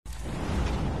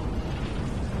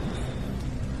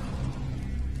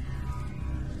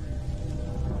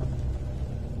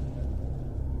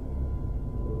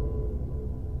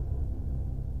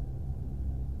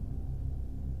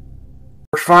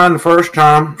Worked fine the first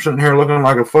time, sitting here looking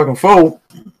like a fucking fool,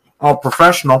 all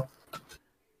professional.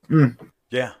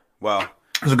 Yeah, well,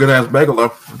 It's a good ass bagel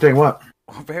though. I'll tell you what.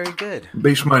 very good.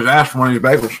 Beat somebody's ass for one of these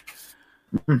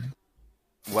bagels.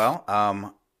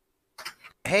 Well,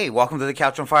 hey, welcome to the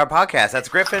Couch on Fire podcast. That's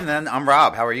Griffin, and I'm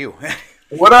Rob. How are you?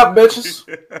 What up, bitches?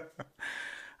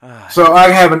 So I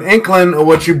have an inkling of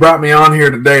what you brought me on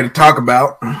here today to talk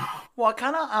about. Well,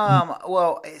 kind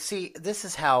of. See, this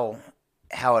is how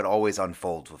it always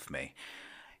unfolds with me.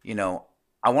 You know,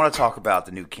 I want to talk about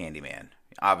the new Candyman.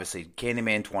 Obviously,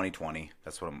 Candyman 2020.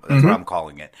 That's what I'm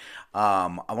calling it. I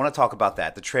want to talk about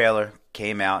that. The trailer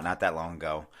came out not that long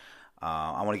ago.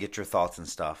 I want to get your thoughts and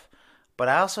stuff. But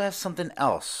I also have something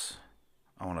else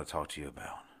I want to talk to you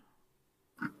about.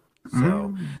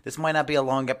 So this might not be a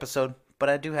long episode, but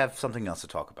I do have something else to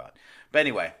talk about. But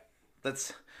anyway,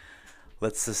 let's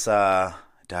just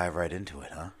dive right into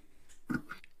it, huh?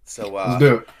 So Let's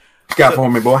do it. What you got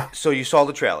for me, boy? So you saw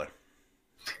the trailer.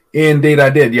 Indeed, I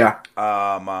did. Yeah.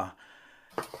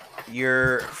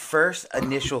 Your first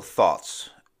initial thoughts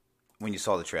when you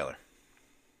saw the trailer.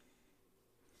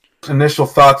 Initial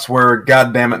thoughts were,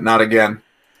 God damn it, not again.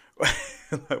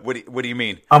 What do you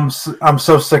mean? I'm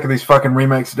so sick of these fucking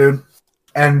remakes, dude.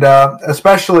 And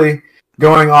especially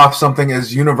going off something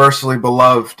as universally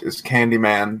beloved as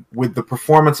Candyman with the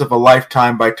performance of a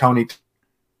lifetime by Tony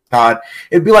Todd.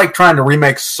 It'd be like trying to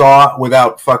remake Saw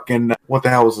without fucking, what the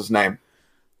hell was his name?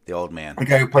 The old man. The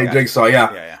guy who played Jigsaw,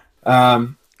 yeah. Yeah.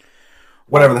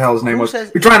 Whatever the hell his name was.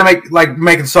 You're trying to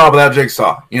making Saw without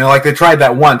Jigsaw. You know, like they tried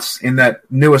that once in that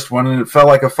newest one and it felt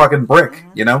like a fucking brick,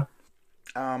 you know?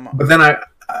 But then I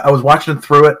was watching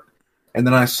through it, and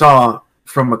then I saw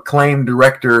from acclaimed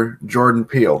director Jordan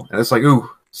Peele, and it's like, ooh,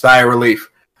 sigh of relief.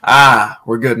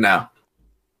 We're good now.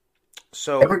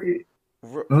 So, to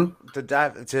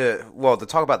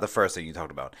talk about the first thing you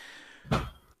talked about,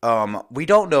 we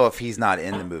don't know if he's not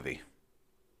in the movie.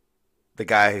 The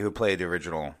guy who played the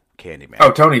original Candyman.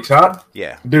 Oh, Tony Todd?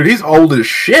 Yeah. Dude, he's old as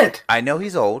shit. I know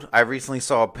he's old. I recently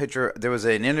saw a picture. There was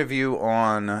an interview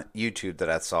on YouTube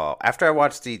that I saw. After I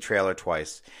watched the trailer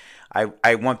twice,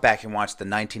 I went back and watched the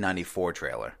 1994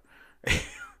 trailer.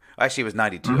 Actually, it was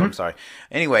 92. I'm sorry.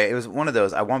 Anyway, it was one of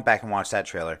those. I went back and watched that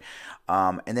trailer.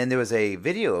 And then there was a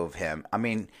video of him. I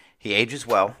mean, he ages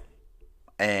well.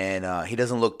 And he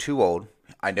doesn't look too old.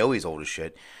 I know he's old as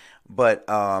shit. But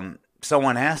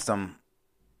someone asked him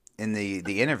in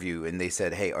the interview, and they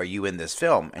said, "Hey, are you in this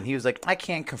film?" And he was like, "I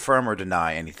can't confirm or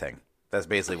deny anything." That's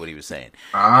basically what he was saying.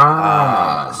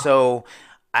 So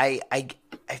I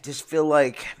just feel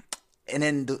like, and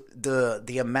then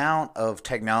the amount of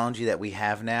technology that we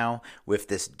have now with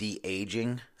this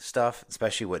de-aging stuff,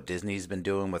 especially what Disney's been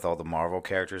doing with all the Marvel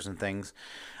characters and things,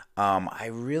 I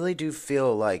really do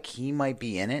feel like he might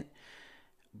be in it,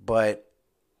 but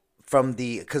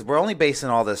because we're only basing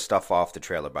all this stuff off the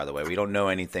trailer, by the way. We don't know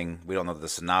anything. We don't know the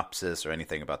synopsis or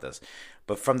anything about this.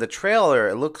 But from the trailer,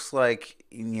 it looks like,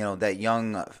 that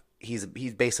young, he's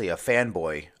basically a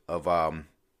fanboy of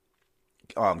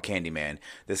Candyman.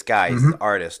 This guy, he's an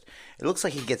artist. It looks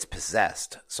like he gets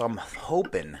possessed. So I'm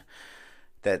hoping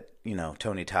that,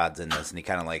 Tony Todd's in this and he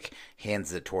kind of like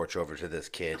hands the torch over to this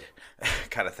kid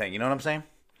kind of thing. You know what I'm saying?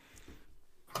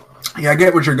 Yeah, I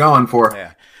get what you're going for.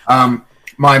 Yeah.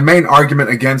 My main argument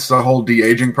against the whole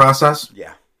de-aging process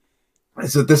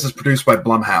is that this is produced by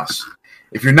Blumhouse.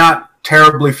 If you're not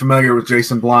terribly familiar with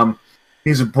Jason Blum,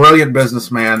 he's a brilliant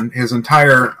businessman. His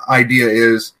entire idea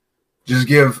is just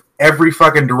give every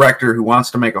fucking director who wants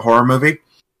to make a horror movie,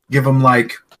 give them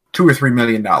like $2 or $3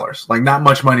 million. Like not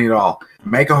much money at all.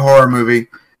 Make a horror movie,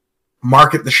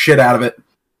 market the shit out of it,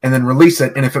 and then release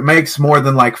it. And if it makes more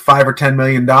than like $5 or $10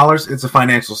 million, it's a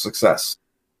financial success.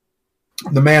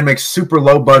 The man makes super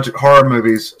low-budget horror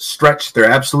movies, stretch their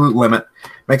absolute limit,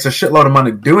 makes a shitload of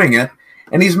money doing it,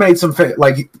 and he's made some,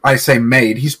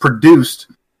 he's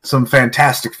produced some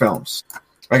fantastic films.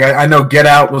 Like, I know Get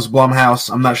Out was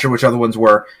Blumhouse, I'm not sure which other ones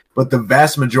were, but the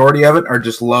vast majority of it are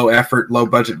just low-effort,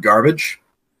 low-budget garbage,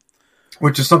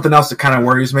 which is something else that kind of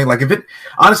worries me. Like,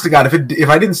 honest to God, if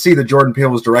I didn't see that Jordan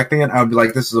Peele was directing it, I would be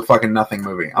like, this is a fucking nothing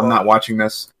movie. I'm not watching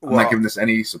this. I'm not giving this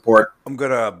any support. I'm going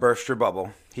to burst your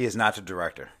bubble. He is not the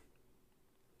director.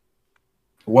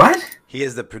 What? He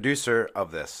is the producer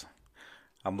of this.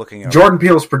 I'm looking at Jordan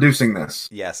Peele's producing this.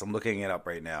 Yes, I'm looking it up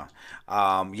right now.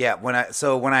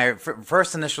 When I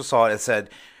first initial saw it, it said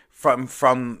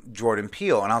from Jordan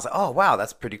Peele, and I was like, oh wow,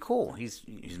 that's pretty cool. He's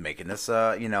making this.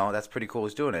 That's pretty cool.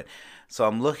 He's doing it. So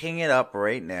I'm looking it up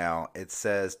right now. It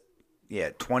says,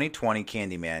 2020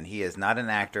 Candyman. He is not an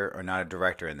actor or not a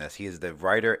director in this. He is the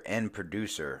writer and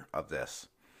producer of this.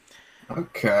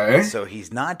 Okay. So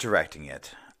he's not directing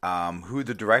it. Who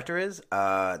the director is?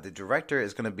 The director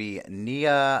is going to be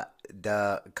Nia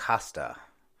Da Costa.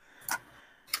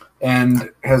 And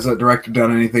has that director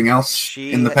done anything else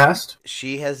in the past?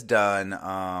 She has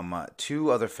done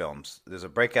 2 other films. There's a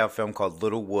breakout film called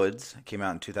Little Woods. It came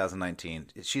out in 2019.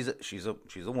 She's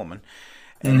a woman.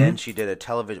 And then she did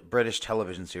a British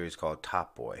television series called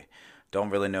Top Boy.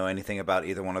 Don't really know anything about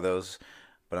either one of those,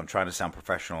 but I'm trying to sound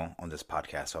professional on this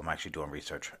podcast, so I'm actually doing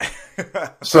research.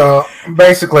 So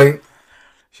basically,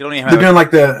 she don't even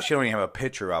have a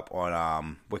picture up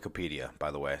on Wikipedia,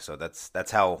 by the way. So that's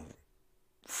how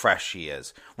fresh she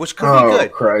is, which could be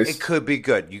good. Christ. It could be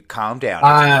good. You calm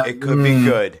down. It could be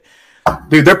good.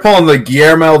 Dude, they're pulling the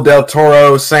Guillermo del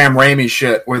Toro, Sam Raimi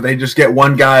shit, where they just get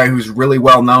one guy who's really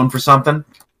well known for something,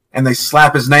 and they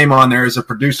slap his name on there as a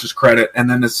producer's credit, and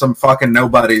then it's some fucking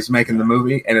nobodies making the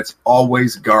movie, and it's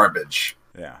always garbage.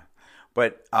 Yeah.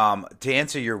 But to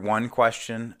answer your one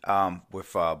question,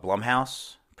 with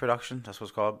Blumhouse Production, that's what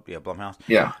it's called? Yeah, Blumhouse.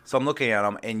 Yeah. So I'm looking at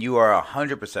them, and you are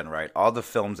 100% right. All the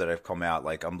films that have come out,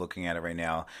 like I'm looking at it right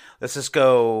now. Let's just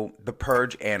go The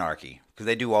Purge Anarchy, because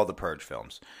they do all the Purge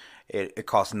films. It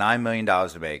cost $9 million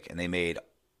to make, and they made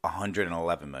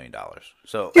 $111 million.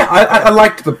 So yeah, I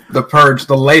liked the Purge,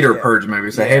 the later Purge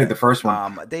movies. I hated the first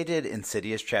one. They did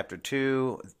Insidious Chapter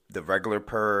 2, the regular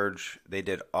Purge. They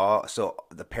did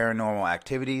the Paranormal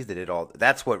Activities. They did all.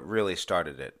 That's what really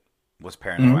started it, was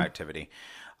Paranormal Activity.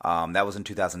 That was in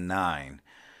 2009.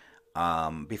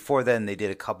 Before then, they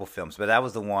did a couple films, but that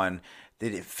was the one. They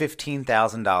did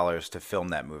 $15,000 to film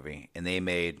that movie, and they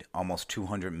made almost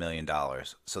 $200 million.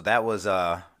 So that was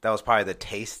probably the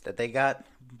taste that they got,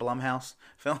 Blumhouse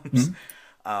Films.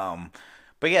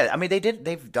 But yeah, I mean,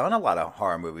 they've done a lot of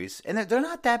horror movies, and they're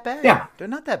not that bad. Yeah, they're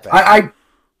not that bad.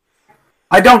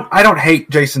 I don't hate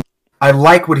Jason. I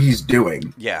like what he's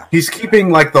doing. Yeah, he's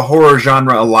keeping like the horror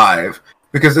genre alive.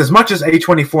 Because as much as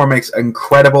A24 makes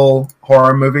incredible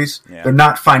horror movies, they're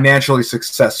not financially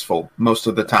successful most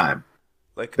of the time.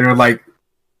 They're like,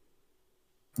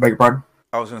 beg your pardon?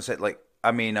 I was going to say,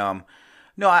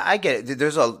 no, I get it.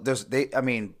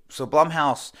 So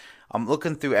Blumhouse, I'm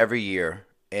looking through every year,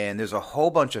 and there's a whole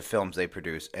bunch of films they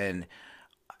produce, and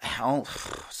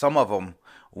some of them,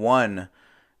 one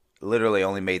literally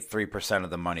only made 3%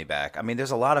 of the money back. I mean, there's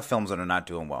a lot of films that are not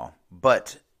doing well,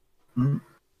 but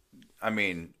I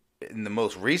mean, in the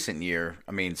most recent year,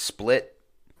 Split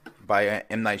by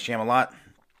M. Night Shyamalan,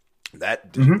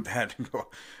 that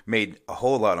made a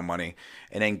whole lot of money.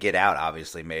 And then Get Out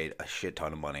obviously made a shit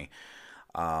ton of money.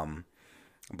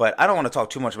 But I don't want to talk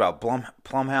too much about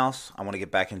Blumhouse. I want to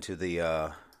get back into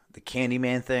the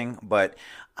Candyman thing. But,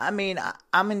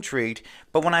 I'm intrigued.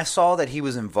 But when I saw that he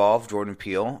was involved, Jordan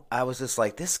Peele, I was just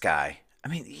like, this guy,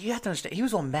 you have to understand, he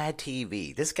was on Mad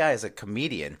TV. This guy is a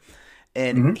comedian.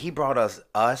 And he brought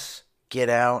us Get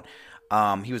Out.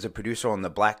 He was a producer on the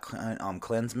Black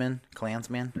Klansman.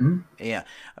 Yeah,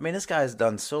 this guy has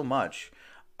done so much,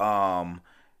 and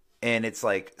it's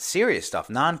like serious stuff,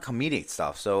 non-comedic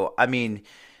stuff. So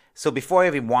before I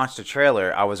even watched the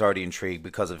trailer, I was already intrigued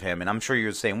because of him, and I'm sure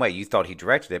you're the same way. You thought he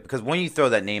directed it because when you throw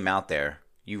that name out there,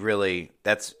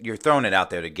 you're throwing it out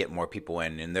there to get more people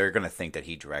in, and they're gonna think that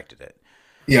he directed it.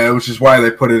 Yeah, which is why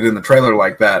they put it in the trailer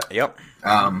like that. Yep.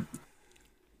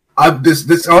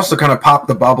 This also kind of popped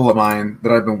the bubble of mine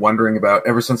that I've been wondering about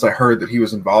ever since I heard that he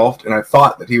was involved, and I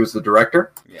thought that he was the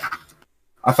director. Yeah.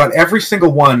 I thought every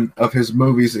single one of his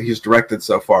movies that he's directed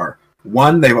so far,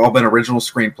 one, they've all been original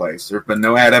screenplays. There have been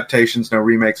no adaptations, no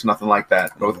remakes, nothing like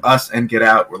that. Both Us and Get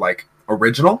Out were like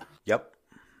original. Yep.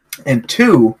 And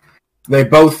two, they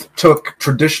both took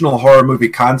traditional horror movie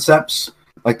concepts,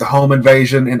 like the home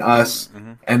invasion in Us,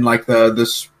 and like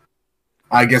the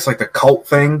cult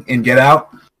thing in Get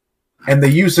Out. And they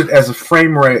use it as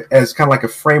as kind of like a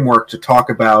framework to talk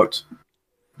about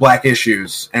black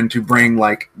issues and to bring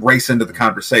like race into the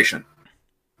conversation.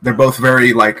 They're both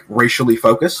very like racially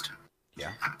focused. Yeah.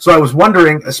 So I was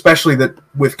wondering, especially that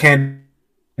with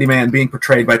Candyman being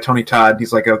portrayed by Tony Todd,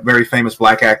 he's like a very famous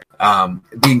black actor,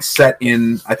 being set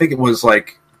in, I think it was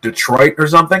like Detroit or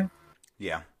something.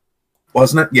 Yeah.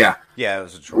 Wasn't it? Yeah. Yeah, it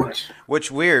was Detroit.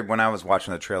 Which weird, when I was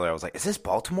watching the trailer, I was like, is this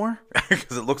Baltimore?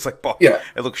 Because it looks like Baltimore. Yeah.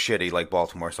 It looks shitty like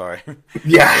Baltimore, sorry.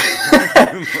 Yeah.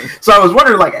 So I was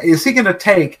wondering, like, is he going to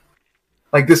take,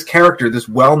 like, this character, this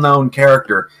well-known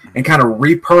character, and kind of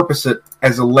repurpose it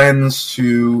as a lens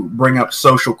to bring up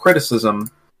social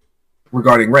criticism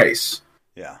regarding race?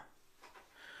 Yeah.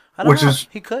 I don't know.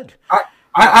 He could.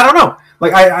 I don't know.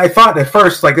 Like, I thought at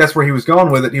first, like, that's where he was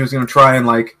going with it. He was going to try and,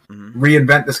 like,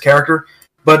 reinvent this character.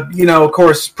 But, of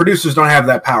course, producers don't have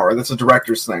that power. That's a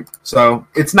director's thing. So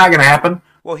it's not going to happen.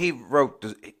 Well, he wrote,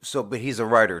 but he's a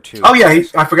writer too. Oh, yeah,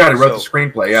 I forgot he wrote the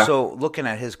screenplay, yeah. So looking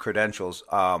at his credentials,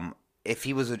 if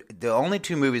he was, the only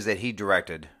two movies that he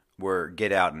directed were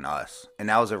Get Out and Us. And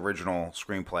that was original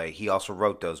screenplay. He also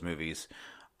wrote those movies.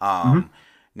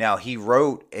 Now, he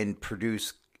wrote and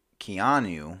produced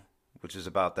Keanu, which is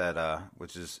about that,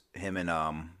 which is him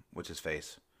and, what's his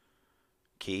face?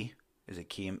 Key? Is it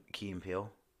Key and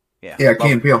Peele? Yeah,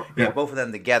 Key and Peele. Yeah, both of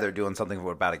them together doing something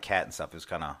about a cat and stuff. It was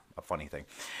kind of a funny thing.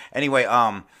 Anyway,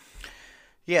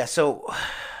 so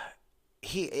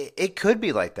it could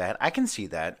be like that. I can see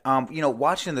that.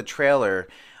 Watching the trailer.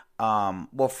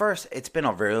 Well, first, it's been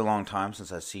a very long time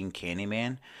since I've seen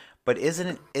Candyman, but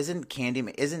wasn't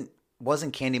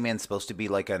Candyman supposed to be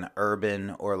like an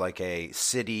urban or like a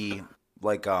city,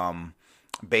 like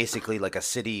basically like a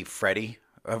city Freddy?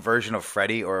 A version of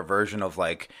Freddy or a version of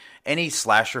like any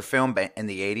slasher film in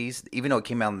the 80s, even though it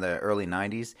came out in the early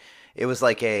 90s, it was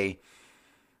like I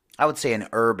would say an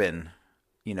urban,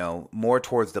 more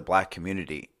towards the black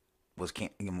community.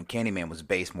 Candyman was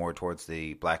based more towards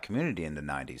the black community in the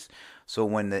 90s. So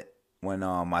when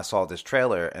I saw this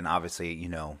trailer, and obviously,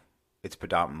 it's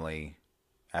predominantly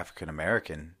African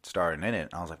American starring in it,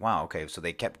 I was like, wow, okay, so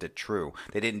they kept it true.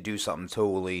 They didn't do something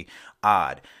totally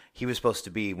odd. He was supposed to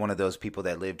be one of those people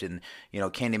that lived in,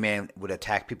 Candyman would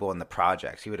attack people in the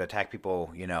projects. He would attack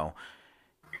people,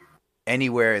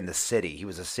 anywhere in the city. He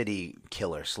was a city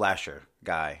killer, slasher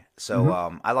guy.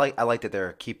 So I like that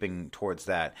they're keeping towards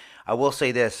that. I will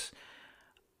say this.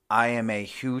 I am a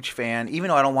huge fan, even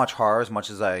though I don't watch horror as much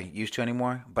as I used to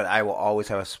anymore, but I will always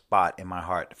have a spot in my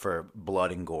heart for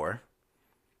blood and gore.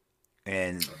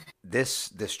 And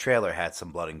this trailer had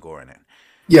some blood and gore in it.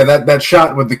 Yeah, that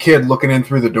shot with the kid looking in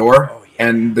through the door,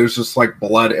 and there's just like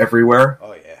blood everywhere.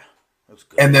 Oh yeah, that was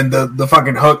good. And then the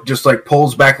fucking hook just like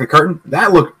pulls back the curtain.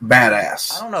 That looked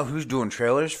badass. I don't know who's doing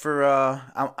trailers for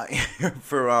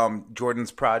for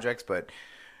Jordan's projects, but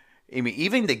I mean,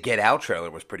 even the Get Out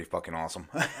trailer was pretty fucking awesome.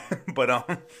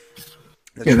 But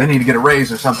they need to get a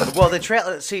raise or something. Well, the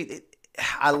trailer. See,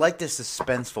 I like the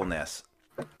suspensefulness.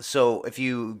 So if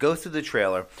you go through the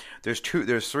trailer, there's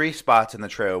three spots in the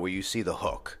trailer where you see the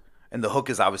hook, and the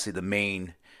hook is obviously the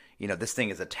main. This thing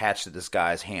is attached to this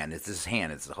guy's hand. It's his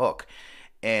hand. It's the hook,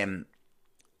 and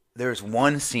there's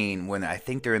one scene when I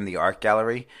think they're in the art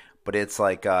gallery, but it's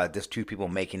like just two people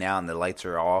making out, and the lights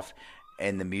are off,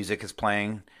 and the music is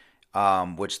playing,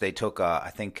 which they took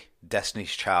I think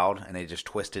Destiny's Child, and they just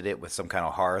twisted it with some kind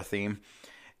of horror theme,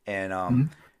 and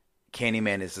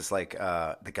Candyman is just like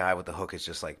the guy with the hook is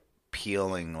just like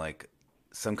peeling like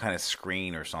some kind of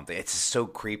screen or something. It's so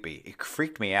creepy. It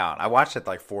freaked me out. I watched it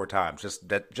like 4 times.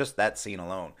 Just that scene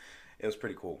alone. It was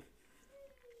pretty cool.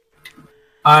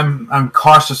 I'm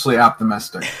cautiously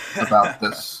optimistic about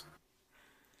this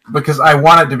because I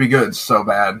want it to be good so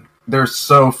bad. There's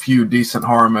so few decent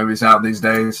horror movies out these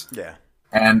days. Yeah.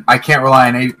 And I can't rely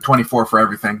on A24 for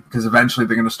everything because eventually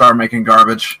they're going to start making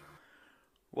garbage.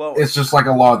 Well, it's just like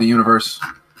a law of the universe.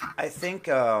 I think,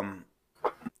 I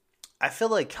feel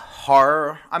like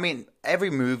horror, I mean, every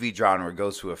movie genre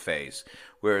goes through a phase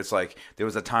where it's like, there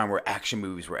was a time where action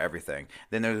movies were everything.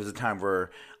 Then there was a time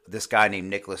where this guy named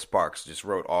Nicholas Sparks just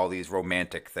wrote all these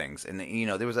romantic things. And,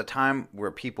 there was a time where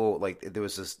people, like,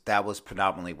 that was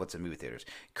predominantly what's in movie theaters.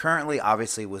 Currently,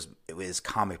 obviously, it was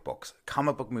comic books.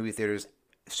 Comic book movie theaters,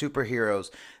 superheroes,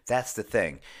 that's the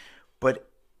thing. But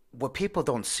what people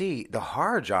don't see, the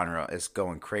horror genre is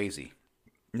going crazy.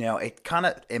 Now, it kind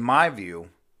of, in my view,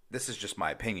 this is just my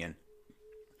opinion.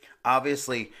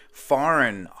 Obviously,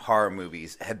 foreign horror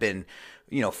movies have been,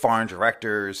 foreign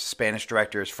directors, Spanish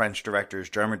directors, French directors,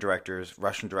 German directors,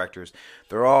 Russian directors.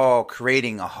 They're all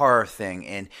creating a horror thing,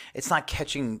 and it's not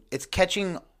catching. It's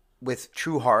catching with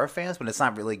true horror fans, but it's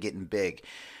not really getting big.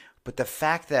 But the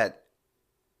fact that,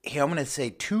 I'm going to say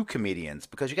 2 comedians,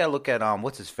 because you got to look at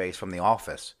what's his face from The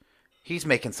Office. He's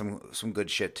making some good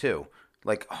shit too,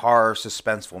 like horror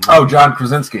suspenseful movies. Oh, John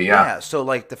Krasinski, yeah. Yeah, so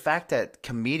like the fact that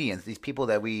comedians, these people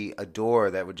that we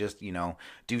adore, that would just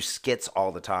do skits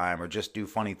all the time or just do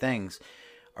funny things,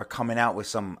 are coming out with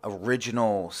some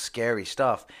original scary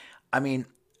stuff. I mean,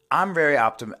 I'm very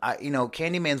optimistic.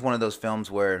 Candyman's one of those films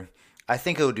where I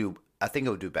think it would do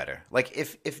better. Like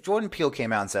if Jordan Peele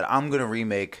came out and said, "I'm going to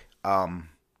remake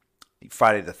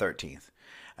Friday the 13th,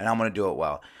 and I'm going to do it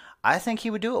well," I think he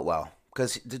would do it well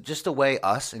because just the way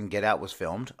Us and Get Out was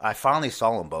filmed. I finally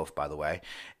saw them both, by the way,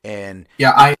 and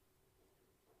yeah,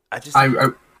 I think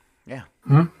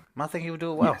he would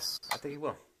do it well. Yes. I think he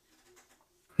will.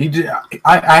 He did.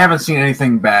 I haven't seen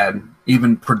anything bad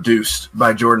even produced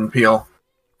by Jordan Peele.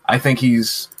 I think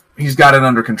he's got it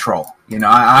under control. You know,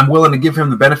 I'm willing to give him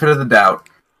the benefit of the doubt.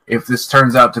 If this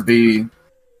turns out to be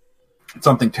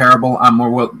something terrible, I'm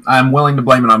willing to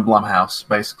blame it on Blumhouse.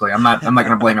 Basically, I'm not going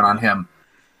to blame it on him,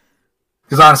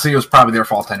 because honestly, it was probably their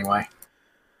fault anyway.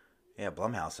 Yeah,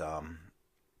 Blumhouse.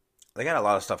 They got a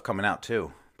lot of stuff coming out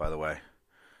too. By the way,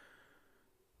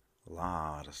 a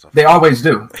lot of stuff. They always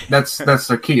do. That's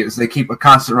their key. Is they keep a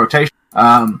constant rotation.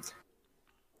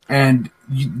 And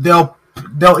they'll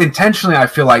intentionally, I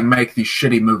feel like, make these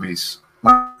shitty movies.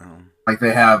 Like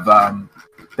they have.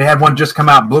 They had one just come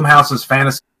out, Blumhouse's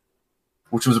Fantasy,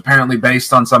 which was apparently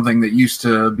based on something that used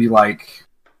to be like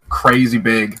crazy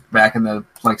big back in the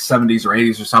like 70s or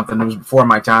 80s or something. It was before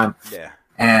my time. Yeah.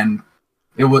 And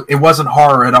it wasn't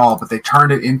horror at all, but they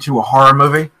turned it into a horror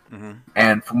movie. Mm-hmm.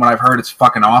 And from what I've heard, it's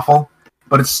fucking awful.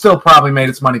 But it's still probably made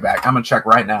its money back. I'm gonna check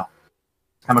right now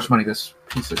how much money this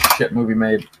piece of shit movie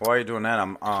made. While you're doing that,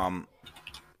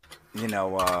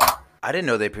 I didn't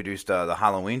know they produced the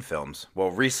Halloween films.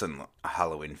 Well, recent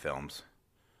Halloween films.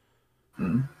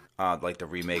 Like the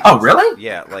remake. Oh, really?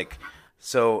 Yeah, like,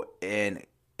 so in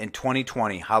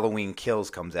 2020, Halloween Kills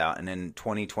comes out, and in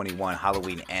 2021,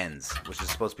 Halloween Ends, which is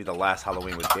supposed to be the last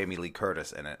Halloween with Jamie Lee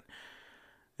Curtis in it.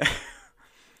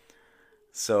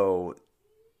 So,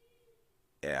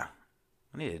 yeah.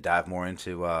 I need to dive more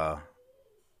into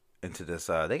this.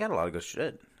 They got a lot of good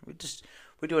shit.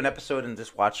 We do an episode and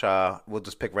just watch. We'll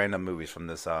just pick random movies from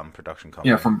this production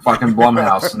company. Yeah, from fucking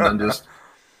Blumhouse, and then just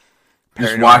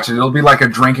watch it. It'll be like a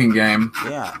drinking game.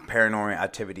 Yeah, Paranormal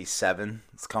Activity 7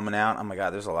 is coming out. Oh my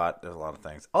god, there's a lot of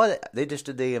things. Oh, they just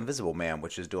did The Invisible Man,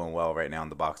 which is doing well right now in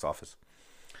the box office.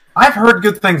 I've heard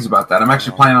good things about that. I'm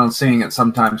actually planning on seeing it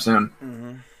sometime soon.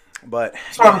 Mm-hmm. But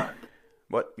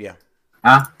what? Yeah.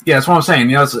 Yeah, that's what I'm saying.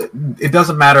 You know, it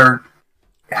doesn't matter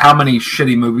how many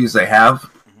shitty movies they have.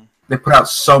 They put out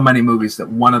so many movies that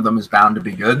one of them is bound to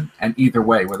be good, and either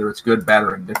way, whether it's good, bad,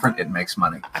 or indifferent, it makes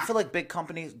money. I feel like big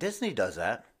companies, Disney does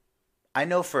that. I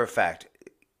know for a fact.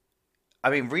 I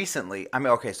mean, recently,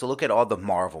 okay, so look at all the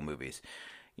Marvel movies.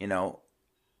 You know,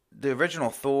 the original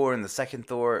Thor and the second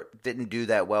Thor didn't do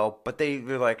that well, but they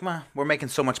were like, we're making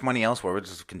so much money elsewhere, we'll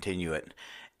just continue it.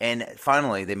 And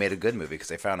finally, they made a good movie because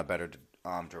they found a better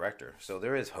director. So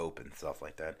there is hope and stuff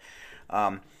like that.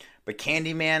 But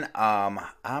Candyman,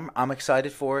 I'm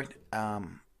excited for it.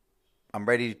 I'm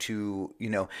ready to,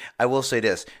 I will say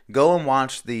this. Go and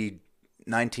watch the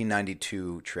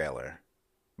 1992 trailer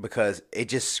because it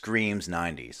just screams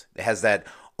 90s. It has that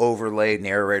overlaid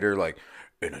narrator like,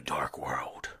 in a dark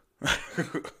world,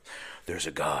 there's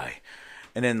a guy.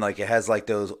 And then, like, it has, like,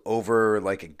 those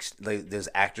those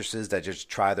actresses that just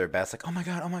try their best. Like, oh, my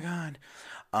God, oh, my God.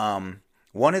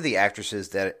 One of the actresses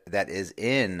that is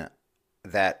in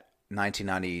that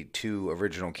 1992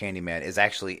 original Candyman is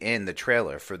actually in the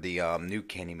trailer for the new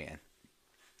Candyman.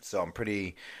 So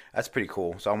that's pretty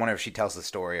cool. So I wonder if she tells the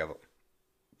story of it.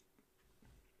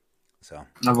 So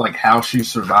of like how she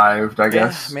survived, I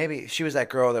guess. Yeah, maybe she was that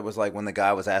girl that was like when the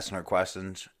guy was asking her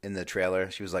questions in the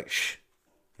trailer, she was like, "Shh,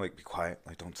 like be quiet,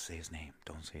 like don't say his name,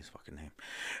 don't say his fucking name."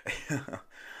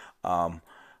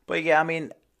 But yeah, I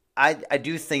mean, I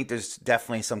do think there's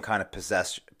definitely some kind of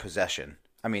possession.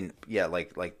 I mean, yeah,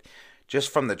 like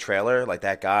just from the trailer, like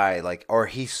that guy, like, or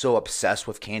he's so obsessed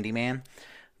with Candyman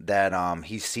that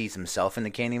he sees himself in the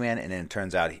Candyman, and then it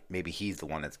turns out maybe he's the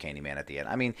one that's Candyman at the end.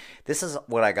 I mean, this is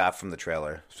what I got from the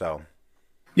trailer. So,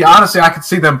 yeah, honestly, I could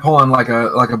see them pulling like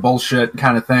a bullshit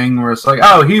kind of thing where it's like,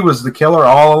 oh, he was the killer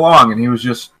all along, and he was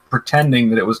just pretending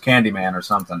that it was Candyman or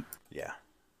something. Yeah,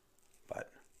 but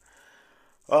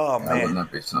oh man, wouldn't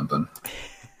that be something?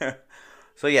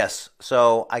 So yes,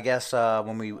 so I guess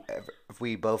if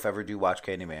we both ever do watch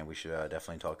Candyman, we should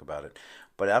definitely talk about it.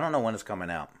 But I don't know when it's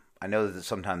coming out. I know that it's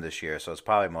sometime this year, so it's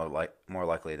probably more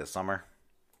likely this summer.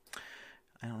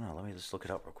 I don't know. Let me just look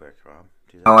it up real quick, Rob.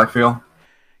 How I feel.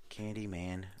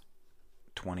 Candyman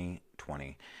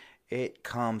 2020. It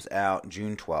comes out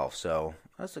June 12th, so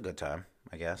that's a good time,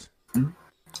 I guess. Mm-hmm.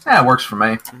 Yeah, it works for me.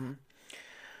 Mm-hmm.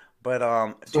 But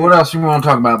so what else you want to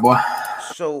talk about, boy?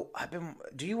 So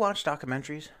do you watch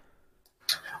documentaries?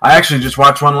 I actually just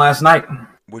watched one last night.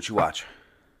 What'd you watch?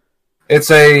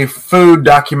 It's a food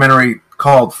documentary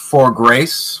called For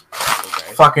Grace.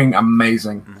 Okay. Fucking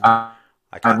amazing. Mm-hmm.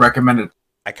 I'd recommend it.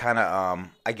 I kind of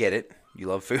I get it. You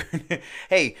love food.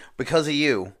 Hey, because of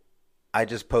you, I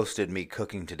just posted me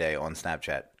cooking today on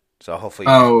Snapchat. So hopefully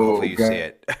you see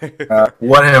it.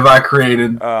 What have I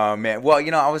created? Oh, man. Well,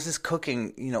 I was just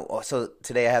cooking, so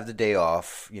today I have the day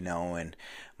off, and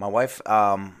my wife,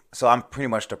 so I'm pretty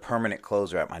much the permanent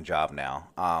closer at my job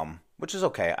now, which is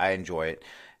okay. I enjoy it.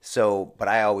 So, but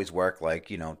I always work like,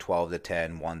 12 to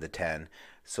 10, 1 to 10.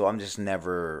 So I'm just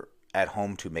never at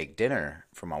home to make dinner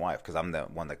for my wife because I'm the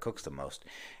one that cooks the most.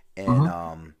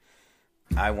 And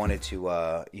I wanted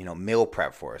to, meal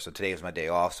prep for her. So today was my day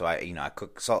off. So I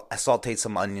sauteed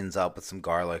some onions up with some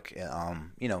garlic,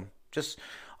 just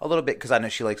a little bit because I know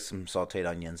she likes some sauteed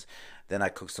onions. Then I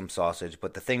cooked some sausage.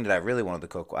 But the thing that I really wanted to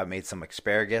cook, I made some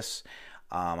asparagus.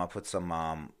 I put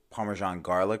some Parmesan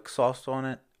garlic sauce on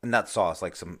it. Not sauce,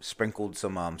 like sprinkled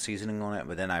some seasoning on it.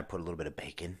 But then I put a little bit of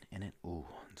bacon in it. Ooh.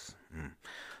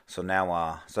 So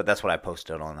now, so that's what I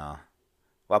posted on,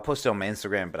 I posted on my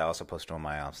Instagram, but I also posted on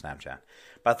my Snapchat.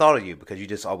 But I thought of you because you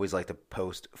just always like to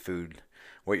post food,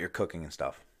 what you're cooking and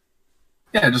stuff.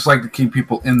 Yeah, just like to keep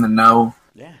people in the know.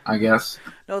 Yeah, I guess.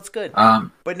 No, it's good.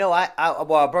 But no, I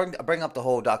bring up the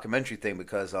whole documentary thing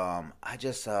because I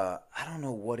don't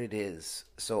know what it is.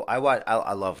 So I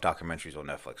love documentaries on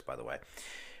Netflix, by the way.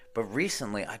 But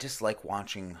recently, I just like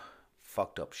watching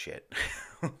fucked up shit.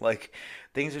 Like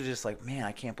things are just like, man,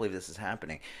 I can't believe this is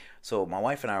happening. So my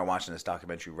wife and I are watching this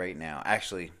documentary right now.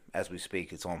 Actually, as we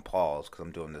speak, it's on pause because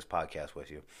I'm doing this podcast with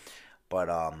you. But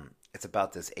it's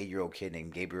about this 8-year-old kid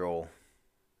named Gabriel.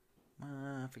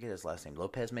 I forget his last name.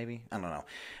 Lopez, maybe? I don't know.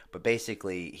 But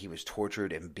basically, he was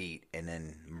tortured and beat and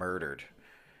then murdered.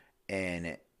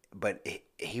 But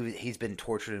he's been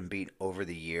tortured and beat over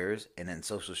the years, and then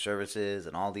social services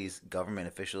and all these government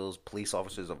officials, police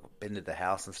officers have been to the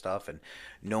house and stuff, and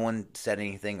no one said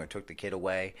anything or took the kid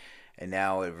away, and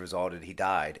now it resulted he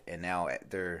died, and now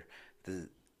the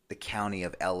county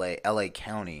of LA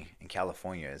County in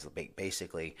California is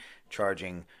basically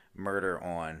charging murder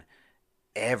on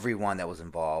everyone that was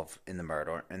involved in the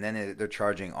murder, and then they're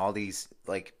charging all these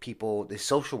like people, the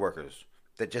social workers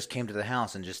that just came to the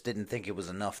house and just didn't think it was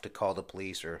enough to call the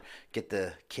police or get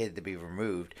the kid to be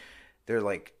removed. They're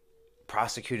like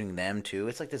prosecuting them too.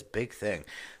 It's like this big thing.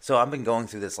 So I've been going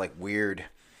through this like weird,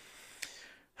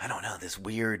 I don't know, this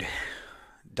weird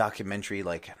documentary.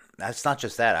 Like that's not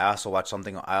just that. I also watch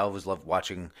something. I always love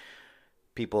watching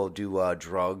people do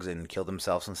drugs and kill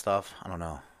themselves and stuff. I don't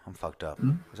know. I'm fucked up.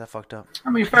 Is that fucked up?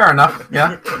 I mean, fair enough.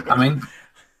 Yeah. I mean,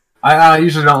 I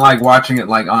usually don't like watching it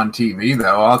like on TV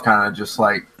though. I'll kind of just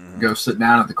like go sit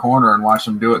down at the corner and watch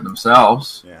them do it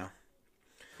themselves. Yeah.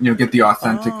 Get the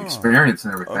authentic experience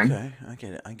and everything.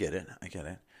 Okay, I get it.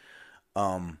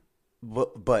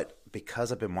 But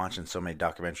because I've been watching so many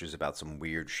documentaries about some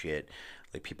weird shit,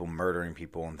 like people murdering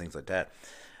people and things like that,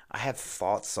 I have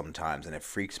thoughts sometimes, and it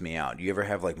freaks me out. Do you ever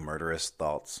have like murderous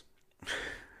thoughts?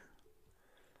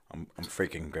 I'm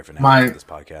freaking Griffin out with this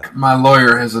podcast. My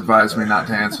lawyer has advised me not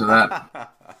to answer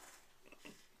that.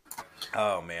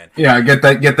 Oh man. Yeah, get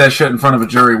that shit in front of a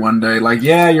jury one day. Like,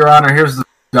 yeah, Your Honor, here's the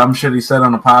dumb shit he said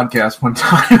on a podcast one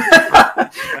time.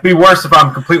 It'd be worse if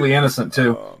I'm completely innocent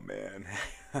too. Oh man.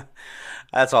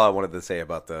 That's all I wanted to say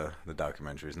about the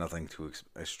documentaries. Nothing too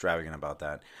extravagant about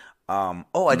that. I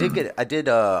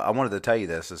wanted to tell you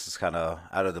this. This is kind of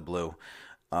out of the blue.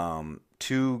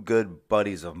 Two good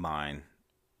buddies of mine.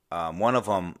 One of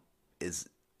them is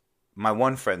my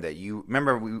one friend that you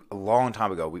remember a long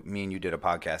time ago. Me and you did a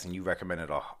podcast, and you recommended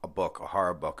a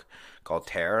horror book called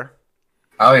Terror.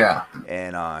 Oh yeah,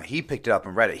 and he picked it up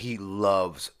and read it. He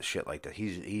loves shit like that.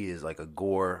 He is like a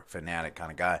gore fanatic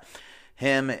kind of guy.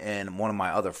 Him and one of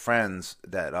my other friends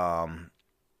that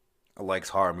likes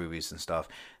horror movies and stuff.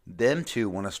 Them two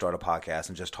want to start a podcast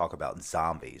and just talk about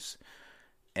zombies.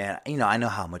 And I know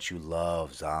how much you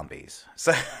love zombies,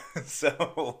 so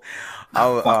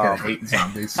I fucking hate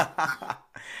zombies.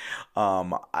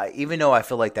 Even though I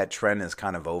feel like that trend is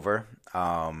kind of over,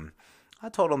 I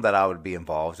told him that I would be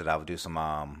involved, that I would do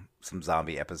some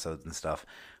zombie episodes and stuff.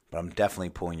 But I'm definitely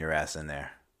pulling your ass in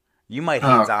there. You might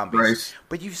hate zombies, Christ.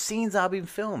 But you've seen zombie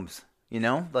films,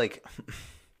 like.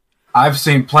 I've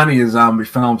seen plenty of zombie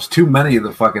films. Too many of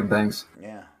the fucking things.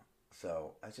 Yeah,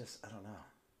 so I don't know.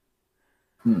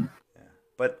 Yeah.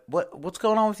 But what's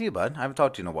going on with you, bud? I haven't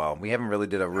talked to you in a while. We haven't really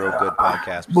did a real good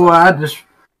podcast. Boy,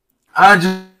 I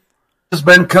just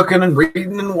been cooking and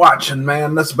reading and watching,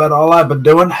 man. That's about all I've been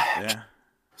doing. Yeah.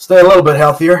 Stay a little bit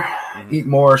healthier. Eat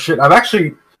more shit.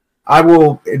 I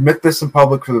will admit this in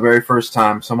public for the very first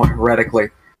time, somewhat heretically.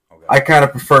 Okay. I kind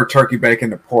of prefer turkey bacon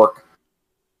to pork.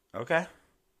 Okay.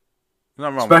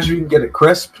 Especially if you can get it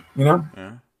crisp, Yeah.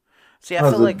 See, I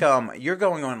feel like you're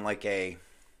going on like a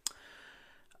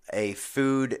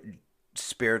food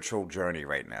spiritual journey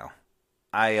right now.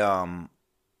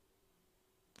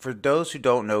 For those who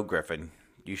don't know Griffin,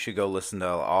 you should go listen to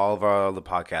all of our other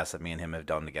podcasts that me and him have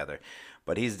done together.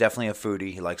 But he's definitely a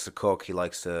foodie. He likes to cook. He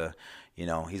likes to,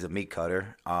 he's a meat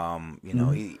cutter.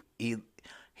 He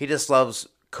just loves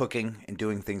cooking and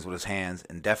doing things with his hands,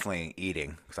 and definitely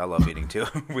eating, because I love eating too.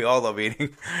 We all love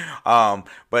eating.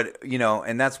 But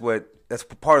and that's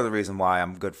part of the reason why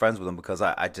I'm good friends with him, because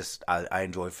I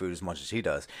enjoy food as much as he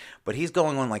does. But he's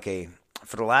going on like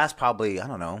for the last probably, I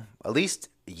don't know, at least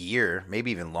a year,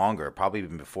 maybe even longer, probably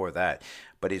even before that.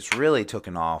 But it's really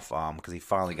taken off because he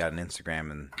finally got an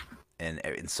Instagram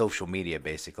and social media,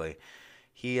 basically.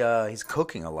 He's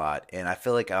cooking a lot, and I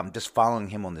feel like I'm just following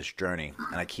him on this journey,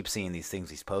 and I keep seeing these things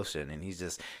he's posted, and he's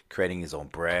just creating his own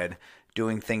bread,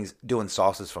 doing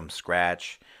sauces from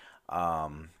scratch.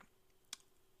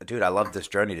 Dude, I love this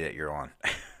journey that you're on.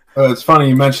 It's funny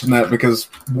you mentioned that, because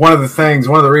one of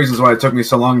the reasons why it took me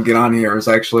so long to get on here is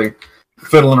actually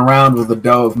fiddling around with the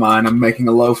dough of mine. I'm making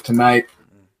a loaf tonight,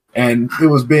 and it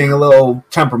was being a little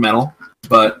temperamental,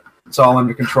 but it's all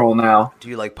under control now. Do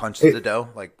you punch the dough?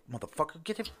 Like, motherfucker,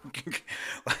 get it?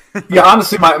 Yeah,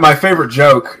 honestly, my favorite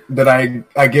joke that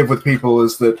I give with people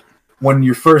is that when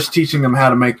you're first teaching them how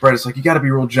to make bread, it's like, you got to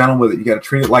be real gentle with it. You got to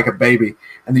treat it like a baby.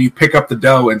 And then you pick up the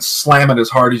dough and slam it as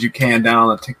hard as you can down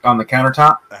on the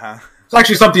countertop. Uh-huh. It's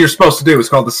actually something you're supposed to do. It's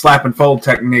called the slap and fold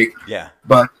technique. Yeah.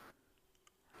 But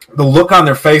the look on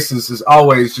their faces is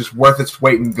always just worth its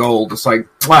weight in gold. It's like,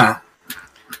 wow.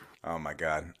 Oh my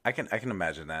God. I can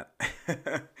imagine that.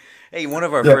 Hey, one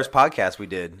of our first podcasts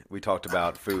we talked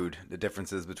about food, the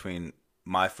differences between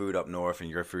my food up north and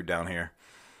your food down here.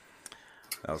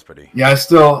 That was pretty. Yeah,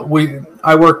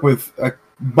 I work with a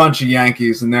bunch of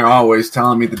Yankees, and they're always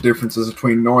telling me the differences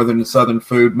between northern and southern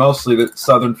food. Mostly that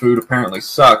southern food apparently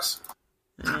sucks.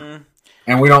 Mm.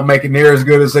 And we don't make it near as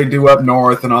good as they do up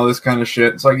north and all this kind of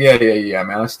shit. It's like, yeah,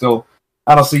 man.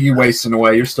 I don't see you wasting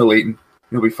away. You're still eating.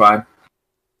 You'll be fine.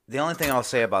 The only thing I'll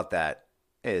say about that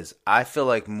is I feel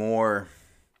like more,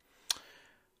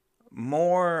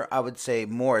 I would say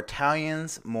more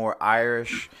Italians, more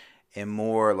Irish, and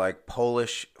more like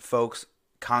Polish folks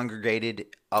congregated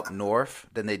up north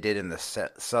than they did in the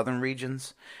southern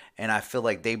regions. And I feel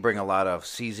like they bring a lot of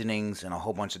seasonings and a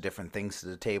whole bunch of different things to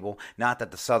the table. Not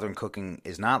that the southern cooking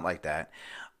is not like that.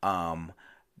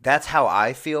 That's how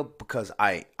I feel, because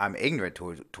I'm ignorant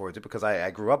towards it, because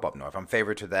I grew up north. I'm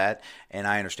favored to that, and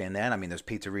I understand that. I mean, there's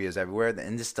pizzerias everywhere,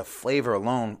 and just the flavor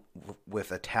alone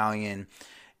with Italian,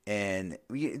 and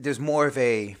there's more of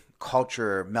a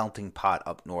culture melting pot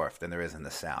up north than there is in the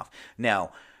south.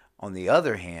 Now, on the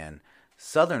other hand,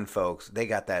 southern folks, they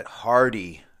got that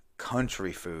hearty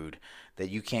country food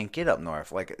that you can't get up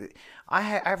north. Like,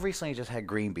 I've recently just had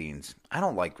green beans. I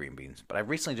don't like green beans, but I've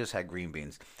recently just had green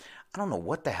beans. I don't know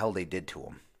what the hell they did to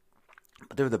them,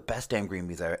 but they were the best damn green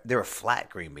beans. They were flat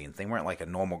green beans. They weren't like a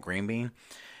normal green bean,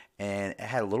 and it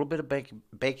had a little bit of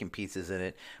bacon pieces in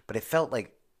it, but it felt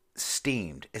like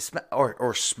steamed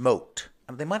or smoked.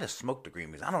 I mean, they might have smoked the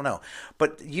green beans. I don't know,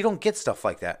 but you don't get stuff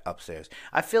like that upstairs.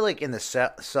 I feel like in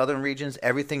the southern regions,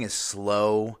 everything is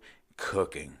slow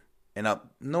cooking, and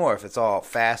up north, it's all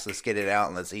fast. Let's get it out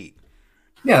and let's eat.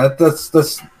 Yeah,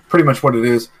 that's pretty much what it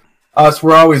is. Us,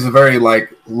 we're always a very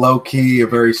low-key, a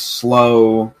very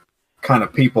slow kind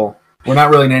of people. We're not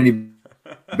really in any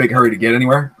big hurry to get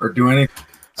anywhere or do anything.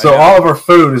 So all of our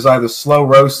food is either slow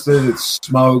roasted, it's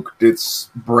smoked, it's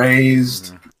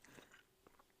braised. Mm-hmm.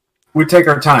 We take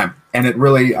our time, and it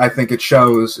really, I think it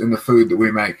shows in the food that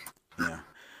we make. Yeah.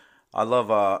 I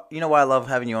love, you know why I love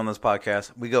having you on this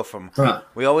podcast? We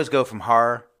always go from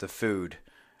horror to food,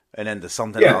 and then to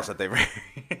something else that they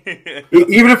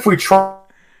even if we try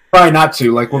not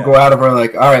to, we'll go out of our all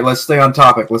right, let's stay on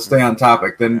topic.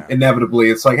 Then inevitably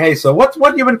it's like, hey, so what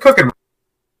you been cooking?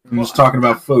 I'm just talking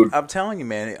about food. I'm telling you,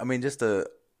 man. I mean, just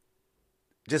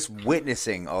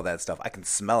witnessing all that stuff, I can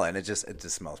smell it, and it just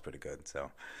smells pretty good. So,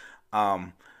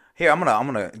 here I'm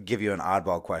gonna give you an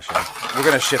oddball question. We're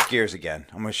gonna shift gears again.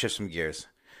 I'm gonna shift some gears.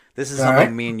 This is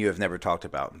something me and you have never talked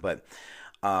about, but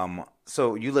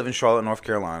so you live in Charlotte, North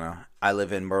Carolina. I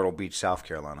live in Myrtle Beach, South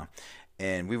Carolina.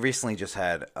 And we recently just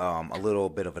had a little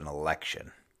bit of an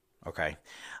election, okay?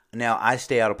 Now, I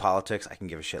stay out of politics. I can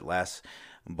give a shit less.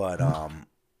 But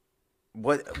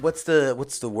what's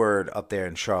the word up there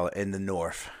in Charlotte, in the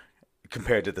north,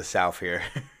 compared to the south here?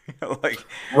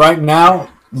 Right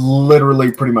now,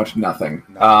 literally pretty much nothing.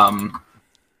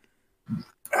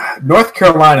 North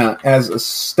Carolina, as a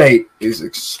state, is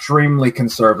extremely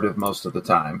conservative most of the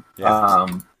time. Yeah.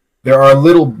 There are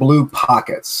little blue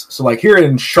pockets. So here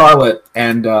in Charlotte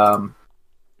and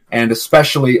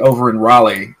especially over in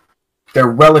Raleigh,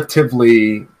 they're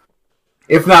relatively,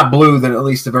 if not blue, then at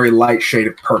least a very light shade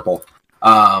of purple.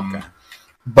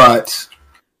 But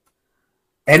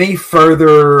any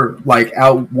further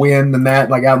outwind than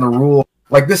that, out in the rural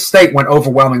like this state went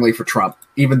overwhelmingly for Trump,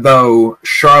 even though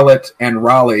Charlotte and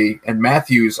Raleigh and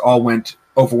Matthews all went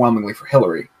overwhelmingly for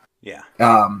Hillary. Yeah.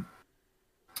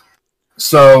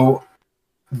 So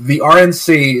the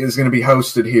RNC is going to be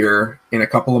hosted here in a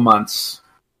couple of months,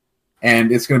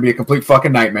 and it's going to be a complete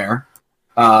fucking nightmare,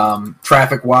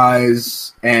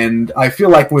 traffic-wise, and I feel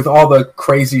like with all the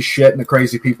crazy shit and the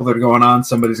crazy people that are going on,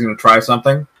 somebody's going to try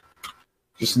something.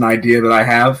 Just an idea that I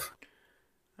have.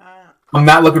 I'm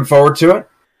not looking forward to it.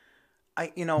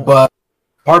 But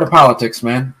part of politics,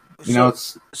 man.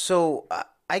 It's so.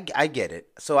 I get it.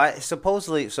 So I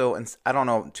don't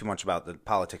know too much about the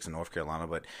politics in North Carolina,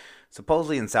 but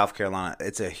supposedly in South Carolina,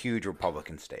 it's a huge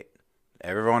Republican state.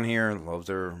 Everyone here loves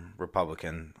their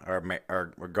Republican.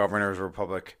 Our governor's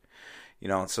Republic,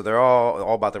 so they're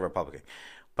all about the Republican.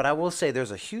 But I will say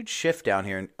there's a huge shift down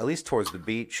here, at least towards the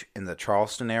beach in the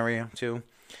Charleston area too.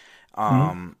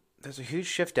 There's a huge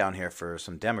shift down here for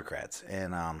some Democrats,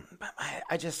 and I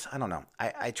don't know.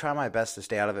 I try my best to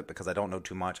stay out of it because I don't know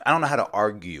too much. I don't know how to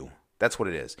argue. That's what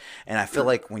it is. And I feel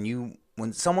like when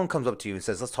someone comes up to you and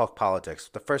says, "Let's talk politics,"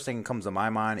 the first thing that comes to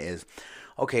my mind is,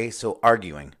 okay, so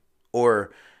arguing, or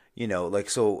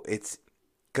so it's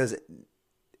because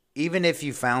even if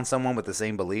you found someone with the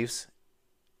same beliefs,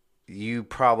 you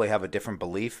probably have a different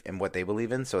belief in what they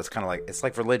believe in. So it's kind of like it's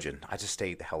like religion. I just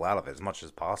stay the hell out of it as much as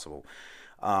possible.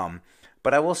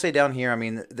 But I will say down here, I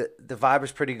mean, the vibe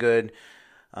is pretty good.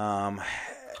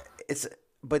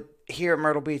 But here at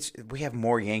Myrtle Beach, we have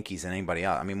more Yankees than anybody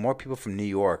else. I mean, more people from New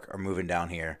York are moving down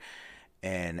here,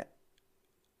 and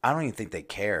I don't even think they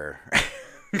care.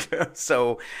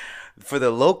 So for the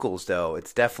locals, though,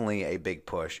 it's definitely a big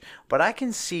push. But I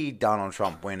can see Donald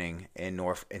Trump winning in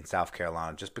South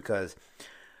Carolina just because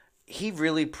he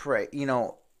really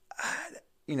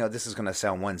this is going to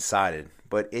sound one-sided,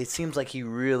 but it seems like he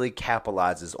really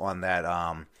capitalizes on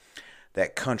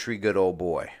that country good old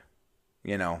boy,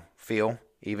 feel,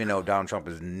 even though Donald Trump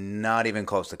is not even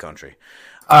close to country.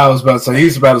 I was about to say,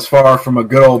 he's about as far from a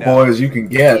good old boy as you can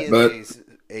get, but he's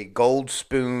a gold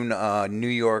spoon New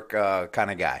York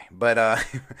kind of guy. But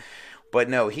but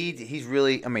no, he's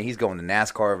really, I mean, he's going to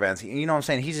NASCAR events. You know what I'm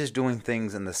saying? He's just doing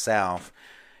things in the South.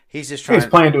 He's just trying. He's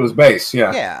playing to his base,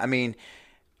 yeah. Yeah, I mean,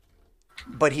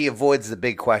 but he avoids the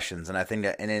big questions, and I think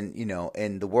that, and then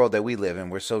in the world that we live in,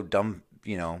 we're so dumb.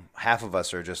 Half of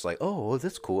us are just like, oh,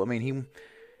 that's cool. I mean,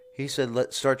 he said,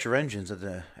 let's start your engines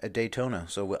at Daytona,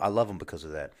 so I love him because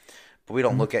of that. But we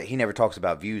don't look at. He never talks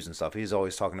about views and stuff. He's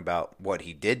always talking about what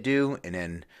he did do, and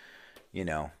then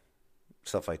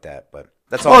stuff like that. But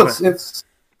that's all. Well,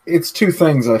 it's two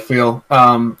things I feel.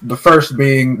 The first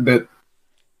being that.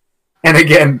 And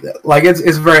again, like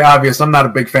it's very obvious. I'm not a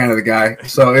big fan of the guy,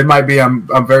 so it might be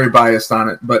I'm very biased on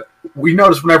it. But we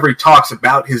notice whenever he talks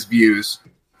about his views,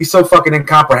 he's so fucking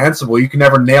incomprehensible. You can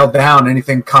never nail down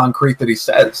anything concrete that he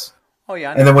says. Oh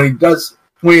yeah. And then when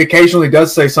he occasionally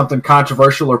does say something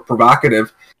controversial or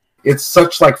provocative, it's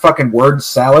such like fucking word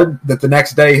salad that the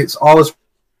next day all his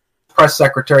press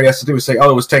secretary has to do is say, "Oh,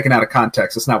 it was taken out of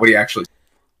context. That's not what he actually."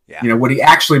 Yeah. What he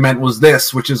actually meant was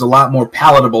this, which is a lot more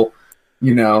palatable.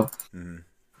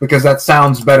 Because that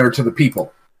sounds better to the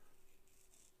people.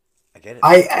 I get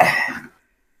it.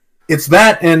 It's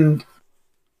that, and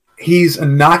he's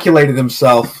inoculated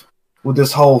himself with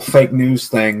this whole fake news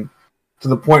thing to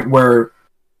the point where,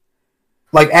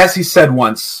 like, as he said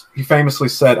once, he famously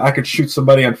said, "I could shoot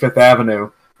somebody on Fifth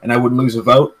Avenue and I wouldn't lose a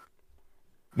vote."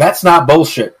 That's not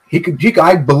bullshit.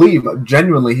 I believe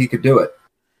genuinely he could do it.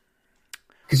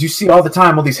 Because you see all the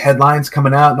time all these headlines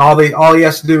coming out, and all he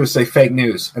has to do is say fake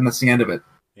news, and that's the end of it.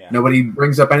 Yeah. Nobody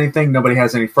brings up anything. Nobody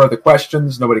has any further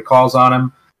questions. Nobody calls on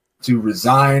him to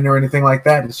resign or anything like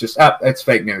that. It's just, it's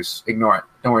fake news. Ignore it.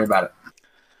 Don't worry about it.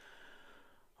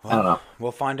 Well, I don't know.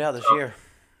 We'll find out this year.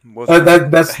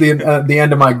 That's the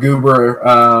end of my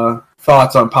goober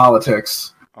thoughts on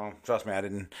politics. Oh, trust me, I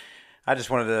didn't. I just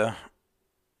wanted to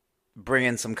bring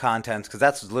in some content because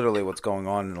that's literally what's going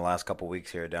on in the last couple of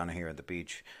weeks down here at the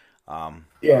beach. So.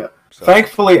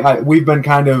 Thankfully, we've been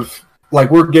kind of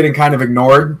we're getting kind of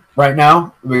ignored right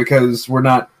now because we're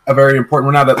not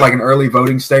we're not at like an early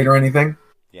voting state or anything.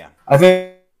 Yeah, I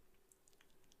think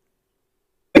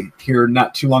here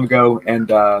not too long ago, and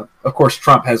of course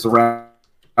Trump has a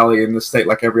rally in the state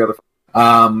like every other.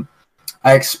 I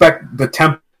expect the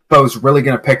tempo is really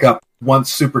going to pick up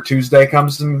once Super Tuesday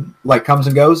comes and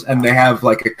goes, and they have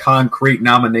like a concrete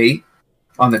nominee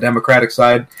on the Democratic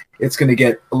side. It's going to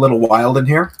get a little wild in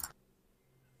here.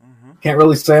 Mm-hmm. Can't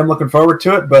really say I'm looking forward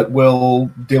to it, but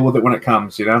we'll deal with it when it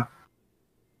comes.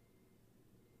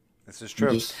 This is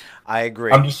true. I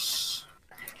agree.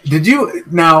 Did you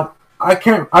now? I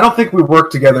don't think we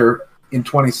worked together in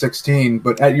 2016,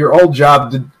 but at your old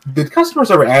job, did customers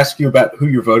ever ask you about who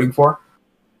you're voting for?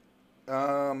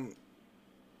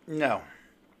 No.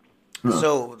 Huh.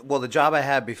 So, well, the job I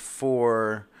had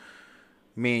before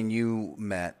me and you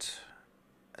met,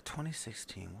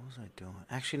 2016. What was I doing?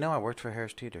 Actually, no, I worked for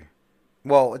Harris Teeter.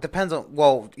 Well, it depends on.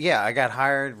 Well, yeah, I got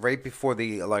hired right before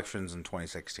the elections in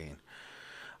 2016.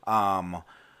 No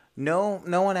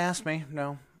one asked me.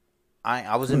 No,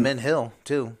 I was in Mint Hill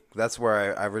too. That's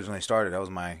where I originally started. That was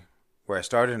where I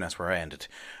started, and that's where I ended.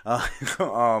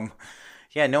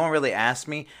 Yeah, no one really asked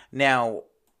me. Now,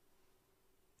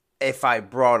 if I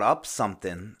brought up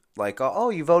something like, "Oh,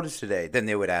 you voted today," then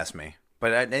they would ask me.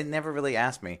 But they never really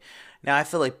asked me. Now I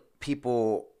feel like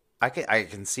people. I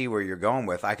can see where you're going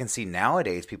with. I can see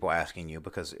nowadays people asking you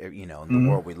because in the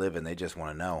world we live in, they just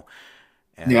want to know.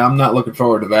 And, yeah, I'm not looking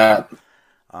forward to that.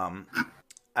 I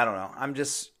don't know. I'm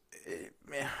just.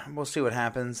 We'll see what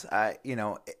happens.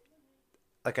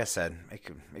 Like I said,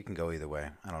 it can go either way.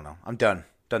 I don't know. I'm done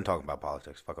talking about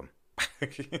politics. Fuck them.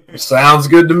 Sounds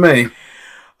good to me.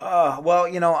 Well,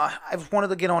 I wanted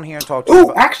to get on here and talk to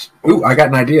you. I got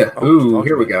an idea.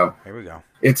 Here we go. Here we go.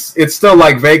 It's still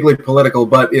like vaguely political,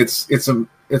 but it's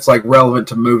like relevant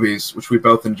to movies, which we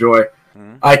both enjoy.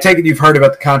 Mm-hmm. I take it you've heard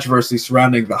about the controversy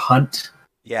surrounding The Hunt.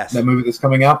 Yes. That movie that's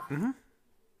coming out.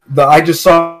 Mm-hmm. I just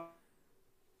saw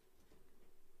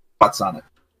thoughts on it.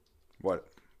 What?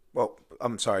 Well,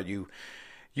 I'm sorry,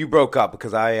 you broke up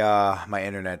because my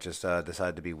internet just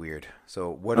decided to be weird. So,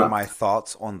 what are my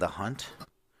thoughts on The Hunt?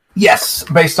 Yes,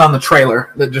 based on the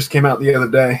trailer that just came out the other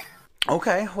day.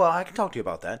 Okay, well, I can talk to you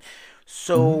about that.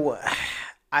 So,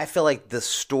 I feel like the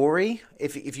story,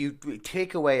 if you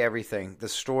take away everything, the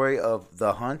story of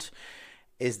The Hunt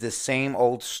is the same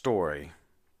old story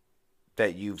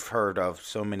that you've heard of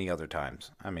so many other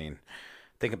times. I mean,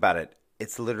 think about it.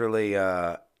 It's literally,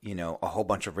 a whole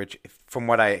bunch of rich, from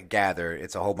what I gather,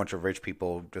 it's a whole bunch of rich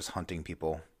people just hunting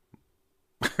people.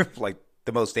 Like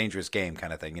the most dangerous game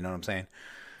kind of thing, you know what I'm saying?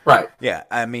 Right. Yeah,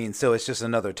 I mean, so it's just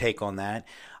another take on that.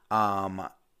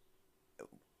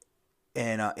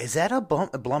 Is that a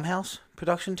Blumhouse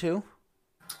production too?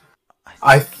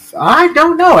 I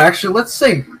don't know, actually. Let's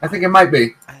see. I think it might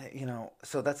be.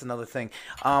 So that's another thing.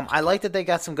 I like that they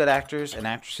got some good actors and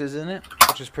actresses in it,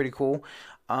 which is pretty cool.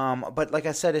 But like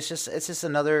I said, it's just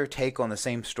another take on the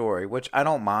same story, which I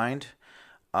don't mind.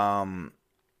 But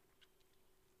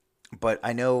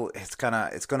I know it's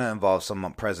gonna involve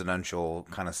some presidential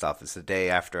kind of stuff. It's the day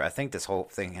after. I think this whole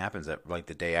thing happens at like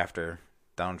the day after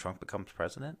Donald Trump becomes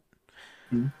president.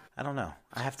 Mm-hmm. I don't know.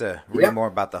 I have to read more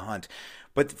about The Hunt.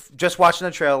 But just watching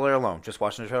the trailer alone,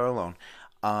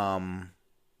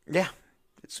 yeah,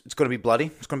 it's going to be bloody.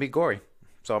 It's going to be gory.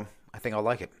 So I think I'll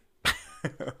like it.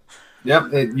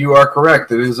 Yep, you are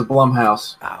correct. It is a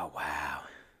Blumhouse. Oh, wow.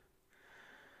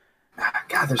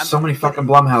 God, there's so many fucking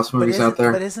Blumhouse movies out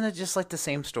there. But isn't it just like the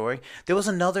same story? There was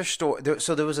another story.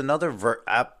 There was another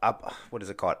what is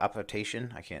it called?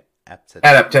 Adaptation? I can't.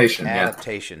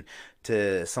 Adaptation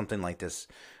to something like this.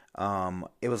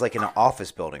 It was like in an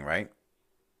office building, right?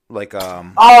 Like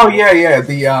Oh yeah.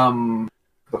 The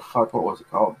fuck, what was it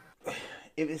called?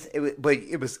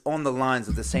 It was on the lines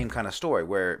of the same kind of story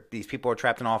where these people are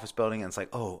trapped in an office building and it's like,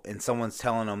 and someone's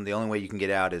telling them the only way you can get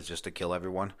out is just to kill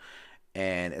everyone.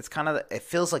 And it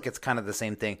feels like it's kind of the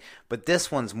same thing, but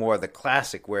this one's more the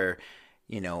classic where,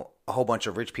 a whole bunch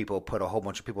of rich people put a whole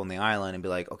bunch of people on the island and be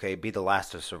like, okay, be the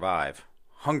last to survive,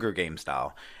 Hunger Games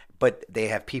style. But they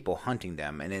have people hunting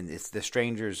them, and then it's the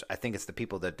strangers. I think it's the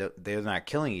people that they're not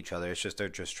killing each other. It's just they're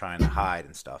just trying to hide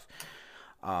and stuff.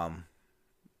 I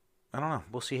don't know.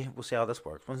 We'll see how this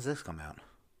works. When does this come out?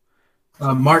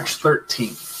 March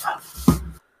 13th.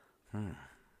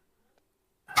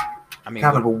 I mean,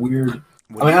 kind of a weird.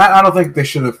 I don't think they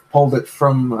should have pulled it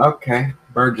from. Okay,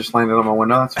 bird just landed on my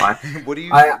window. That's fine. What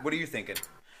are you thinking?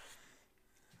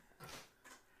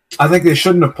 I think they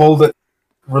shouldn't have pulled it.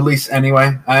 Release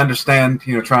anyway. I understand,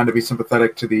 trying to be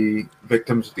sympathetic to the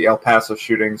victims of the El Paso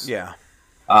shootings. Yeah.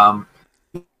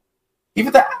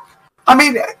 Even that. I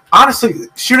mean, honestly,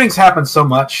 shootings happen so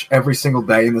much every single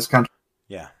day in this country.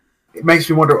 Yeah. It makes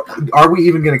me wonder: are we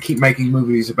even going to keep making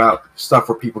movies about stuff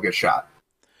where people get shot?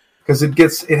 Because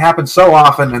it happens so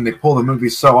often, and they pull the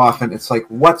movies so often. It's like,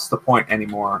 what's the point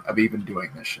anymore of even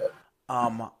doing this shit?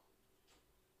 The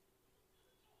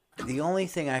only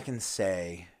thing I can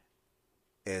say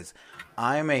is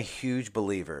I'm a huge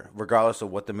believer, regardless of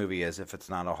what the movie is, if it's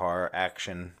not a horror,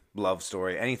 action, love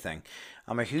story, anything.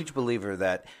 I'm a huge believer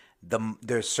that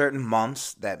there's certain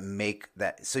months that make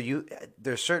that. So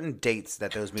there's certain dates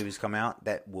that those movies come out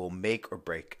that will make or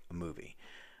break a movie.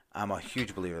 I'm a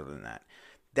huge believer in that.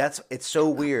 It's so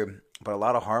weird, but a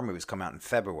lot of horror movies come out in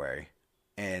February,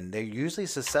 and they're usually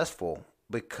successful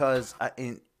because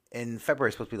in February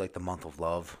is supposed to be like the month of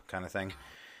love kind of thing,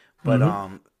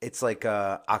 but it's like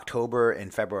October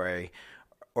and February,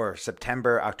 or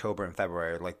September, October, and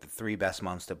February are like the three best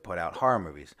months to put out horror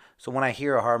movies. So when I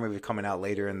hear a horror movie coming out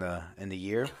later in the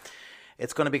year,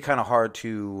 it's going to be kind of hard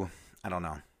to, I don't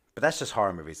know. But that's just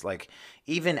horror movies. Like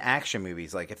even action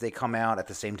movies, like if they come out at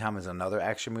the same time as another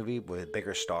action movie with a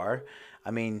bigger star,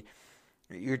 I mean,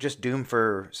 you're just doomed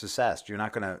for success. You're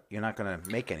not gonna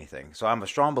make anything. So I'm a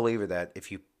strong believer that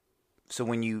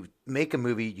when you make a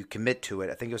movie, you commit to it.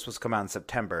 I think it was supposed to come out in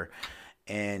September,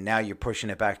 and now you're pushing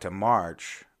it back to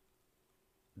March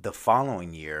the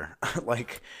following year.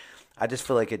 Like, I just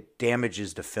feel like it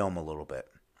damages the film a little bit.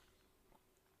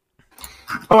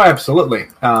 Oh, absolutely.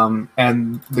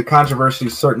 And the controversy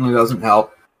certainly doesn't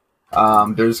help.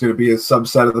 There's going to be a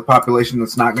subset of the population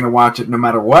that's not going to watch it no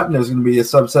matter what, and there's going to be a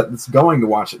subset that's going to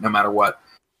watch it no matter what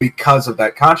because of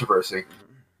that controversy.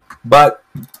 But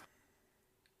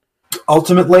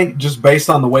ultimately, just based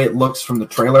on the way it looks from the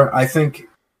trailer, I think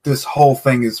this whole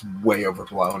thing is way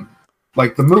overblown.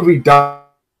 Like, the movie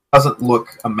doesn't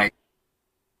look amazing.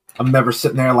 I'm never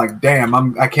sitting there like,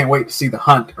 damn, I can't wait to see The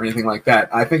Hunt or anything like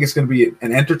that. I think it's going to be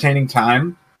an entertaining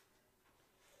time.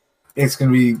 It's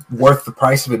going to be worth the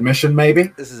price of admission,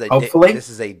 maybe. Hopefully. This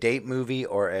is a date movie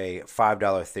or a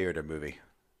 $5 theater movie.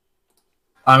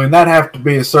 I mean, that'd have to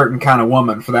be a certain kind of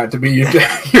woman for that to be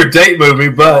your date movie,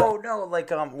 but... No,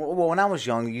 like, well, when I was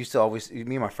young, me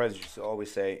and my friends used to always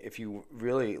say, if you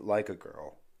really like a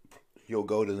girl, you'll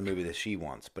go to the movie that she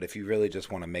wants. But if you really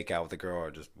just want to make out with the girl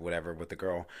or just whatever with the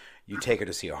girl, you take her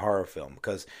to see a horror film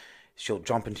because she'll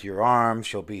jump into your arms.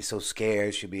 She'll be so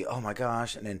scared. She'll be, oh my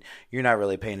gosh. And then you're not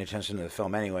really paying attention to the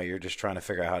film anyway. You're just trying to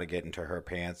figure out how to get into her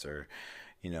pants or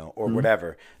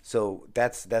whatever. So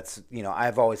that's,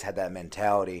 I've always had that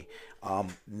mentality.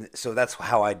 So that's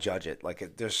how I judge it.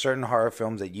 Like, there's certain horror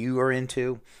films that you are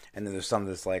into, and then there's some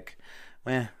that's like,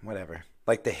 whatever.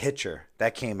 Like The Hitcher,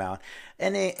 that came out.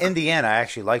 And in the end, I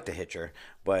actually liked The Hitcher.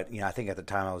 But, I think at the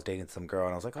time I was dating some girl,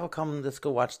 and I was like, oh, come, let's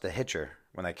go watch The Hitcher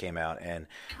when that came out. And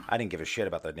I didn't give a shit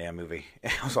about the damn movie.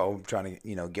 I was all trying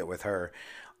to, get with her.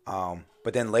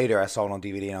 But then later I saw it on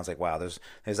DVD, and I was like, wow, there's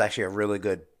actually a really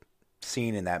good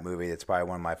scene in that movie. That's probably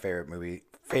one of my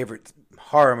favorite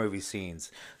horror movie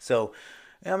scenes. So,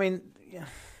 I mean,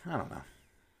 I don't know.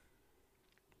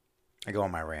 I go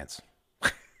on my rants.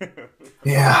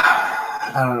 Yeah,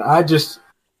 I don't know.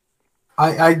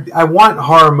 I want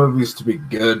horror movies to be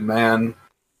good, man.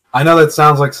 I know that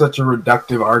sounds like such a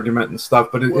reductive argument and stuff,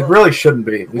 but it really shouldn't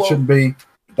be. It shouldn't be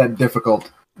that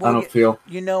difficult. I don't feel.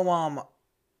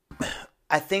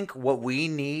 I think what we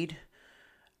need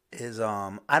is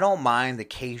I don't mind the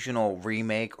occasional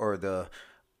remake or the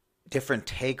different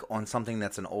take on something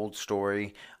that's an old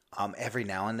story every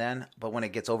now and then, but when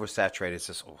it gets oversaturated, it's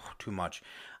just too much.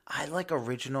 I like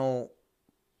original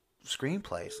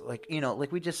screenplays. Like,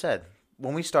 like we just said,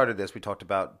 when we started this, we talked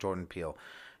about Jordan Peele.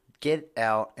 Get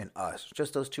Out and Us.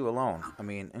 Just those two alone. I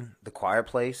mean, The Quiet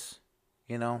Place,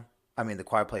 The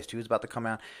Quiet Place 2 is about to come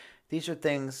out. These are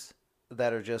things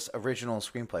that are just original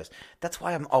screenplays. That's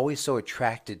why I'm always so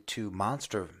attracted to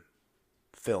monster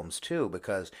films, too,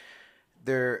 because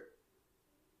there's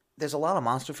a lot of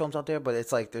monster films out there, but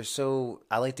it's like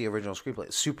I like the original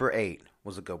screenplay. Super 8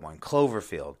 was a good one.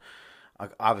 Cloverfield.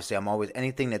 Obviously,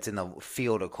 anything that's in the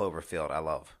field of Cloverfield, I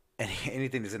love.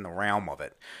 Anything that's in the realm of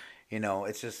it.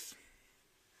 It's just,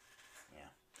 yeah.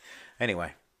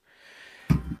 Anyway.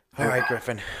 All right,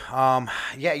 Griffin.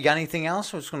 You got anything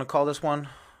else? We're just going to call this one,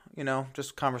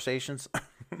 just conversations.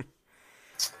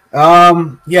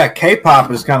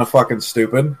 K-pop is kind of fucking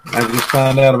stupid. I just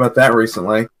found out about that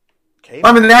recently. K-pop?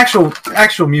 I mean, the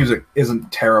actual music isn't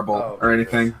terrible or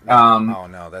anything.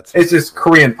 No, it's just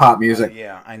Korean pop music.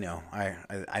 Yeah, I know.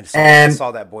 I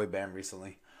saw that boy band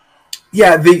recently.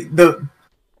 Yeah,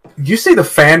 you see the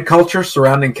fan culture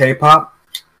surrounding K-pop?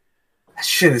 That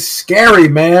shit is scary,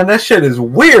 man. That shit is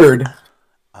weird.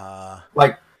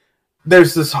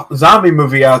 There's this zombie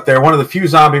movie out there, one of the few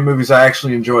zombie movies I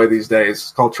actually enjoy these days.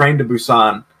 It's called Train to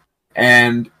Busan.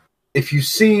 And if you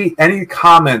see any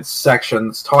comments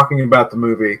sections talking about the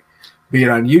movie, be it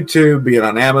on YouTube, be it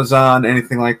on Amazon,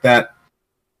 anything like that,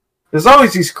 there's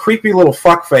always these creepy little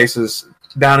fuck faces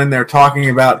down in there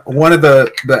talking about one of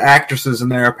the actresses in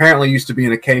there apparently used to be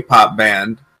in a K-pop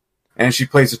band, and she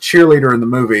plays a cheerleader in the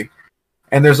movie.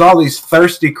 And there's all these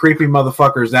thirsty, creepy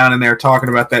motherfuckers down in there talking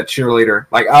about that cheerleader.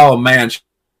 Like, oh man,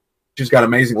 she's got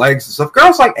amazing legs and stuff.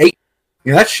 Girl's like 8.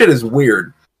 That shit is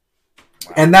weird.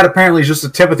 And that apparently is just the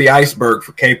tip of the iceberg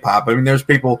for K-pop. I mean, there's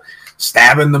people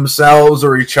stabbing themselves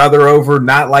or each other over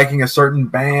not liking a certain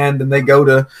band, and they go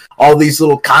to all these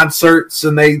little concerts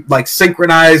and they like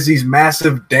synchronize these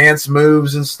massive dance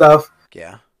moves and stuff.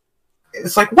 Yeah.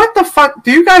 It's like, what the fuck?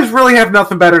 Do you guys really have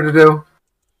nothing better to do?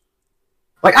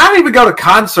 Like, I don't even go to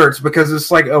concerts because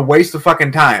it's like a waste of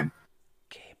fucking time.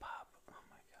 K-pop. Oh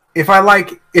my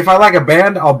god. If I like a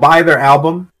band, I'll buy their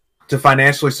album to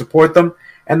financially support them,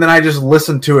 and then I just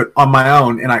listen to it on my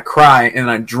own, and I cry and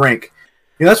I drink.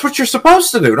 You know, that's what you're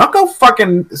supposed to do. Don't go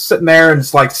fucking sitting there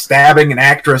and like stabbing an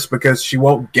actress because she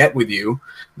won't get with you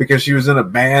because she was in a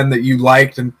band that you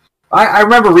liked. And I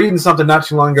remember reading something not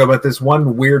too long ago about this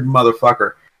one weird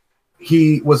motherfucker.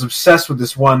 He was obsessed with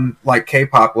this one like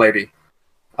K-pop lady.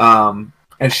 And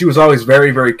she was always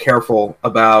very, very careful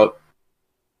about,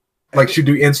 like, she'd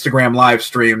do Instagram live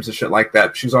streams and shit like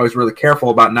that. She was always really careful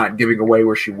about not giving away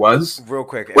where she was. Real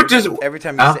quick, every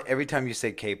time you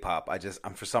say K-pop,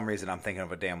 I'm for some reason I'm thinking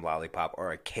of a damn lollipop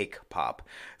or a cake pop.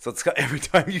 So it's every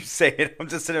time you say it, I'm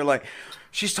just sitting there like,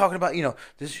 she's talking about, you know,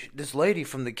 this lady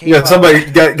from the K-pop. Yeah, somebody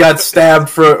got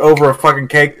stabbed over a fucking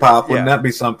cake pop. Wouldn't that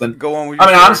be something? Go on with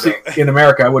your honestly, in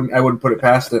America, I wouldn't put it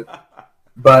past it.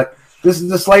 But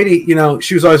this lady, you know,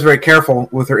 she was always very careful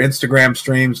with her Instagram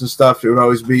streams and stuff. It would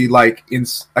always be like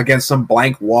against some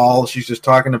blank wall. She's just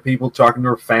talking to people, talking to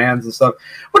her fans and stuff,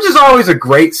 which is always a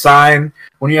great sign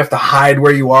when you have to hide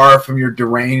where you are from your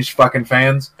deranged fucking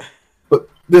fans. But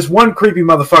this one creepy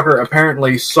motherfucker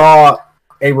apparently saw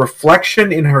a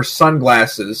reflection in her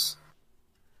sunglasses,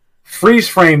 freeze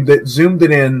framed it, zoomed it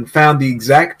in, found the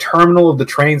exact terminal of the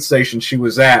train station she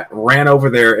was at, ran over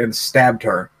there and stabbed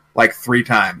her like 3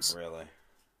 times. Really?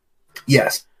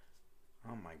 Yes.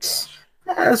 Oh my gosh.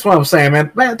 That's what I'm saying,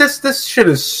 man. Man, this shit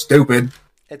is stupid.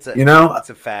 It's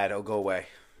a fad. It'll go away.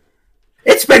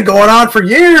 It's been going on for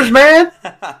years, man.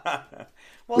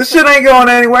 Well, this shit ain't going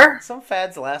anywhere. Some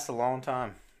fads last a long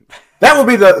time. That would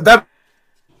be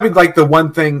like the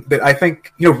one thing that I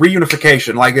think, you know,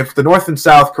 reunification. Like if the North and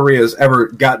South Koreas ever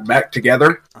got back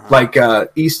together, like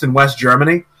East and West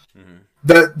Germany,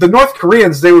 the North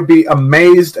Koreans, they would be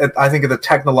amazed at, I think, of the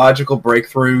technological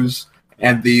breakthroughs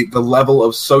and the level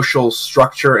of social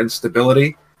structure and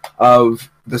stability of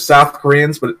the South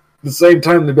Koreans. But at the same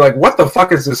time, they'd be like, what the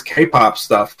fuck is this K-pop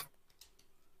stuff?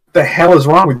 What the hell is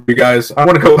wrong with you guys? I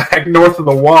want to go back north of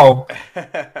the wall.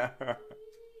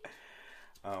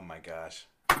 Oh my gosh.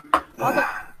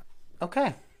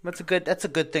 Okay. That's a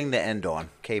good thing to end on.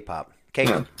 K-pop.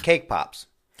 Cake pops.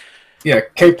 Yeah,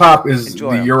 K-pop is the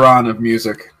Euron of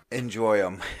music. Enjoy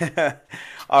them.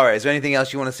 All right. Is there anything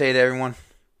else you want to say to everyone?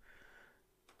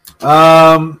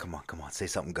 Come on. Say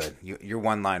something good. Your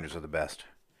one-liners are the best.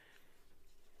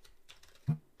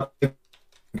 But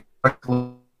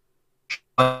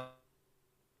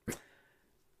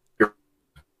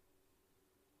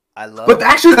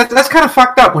actually, that's kind of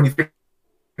fucked up when you think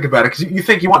about it, because you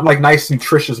think you want like nice,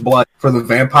 nutritious blood for the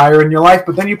vampire in your life,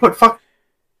 but then you put fucking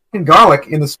garlic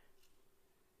in the.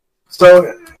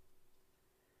 So,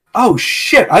 oh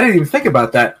shit! I didn't even think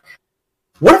about that.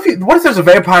 What if there's a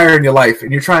vampire in your life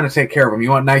and you're trying to take care of him? You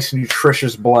want nice,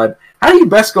 nutritious blood. How do you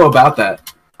best go about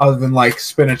that? Other than like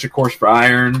spinach, of course, for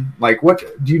iron. Like, what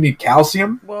do you need?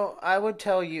 Calcium? Well, I would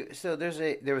tell you. So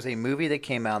there was a movie that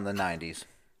came out in the 90s.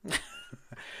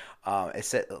 It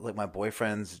said like my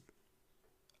boyfriend's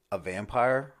a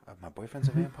vampire. My boyfriend's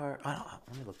a vampire. I don't.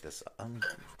 Let me look this up. Let me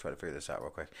try to figure this out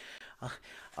real quick.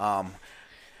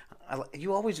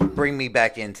 You always bring me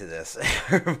back into this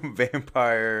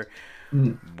vampire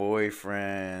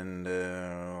boyfriend.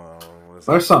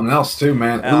 There's something else too,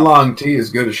 man. Oolong tea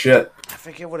is good as shit. I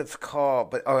forget what it's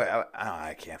called, but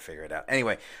I can't figure it out.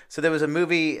 Anyway, so there was a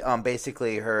movie.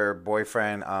 Basically, her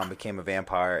boyfriend became a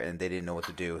vampire, and they didn't know what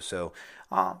to do. So,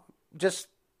 just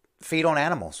feed on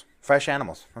animals, fresh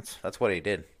animals. That's what he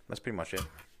did. That's pretty much it.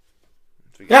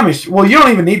 Yeah, I mean, well, you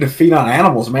don't even need to feed on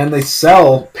animals, man. They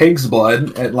sell pig's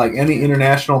blood at like any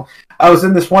international. I was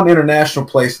in this one international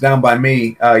place down by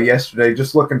me yesterday,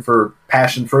 just looking for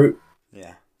passion fruit.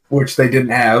 Yeah, which they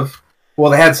didn't have. Well,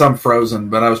 they had some frozen,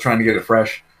 but I was trying to get it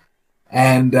fresh.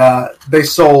 And they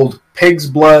sold pig's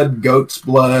blood, goat's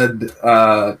blood,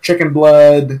 chicken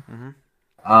blood.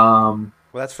 Mm-hmm.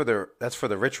 Well, that's for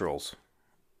the rituals.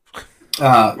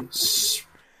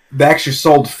 They actually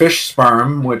sold fish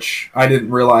sperm, which I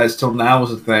didn't realize till now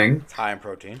was a thing. It's high in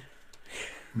protein.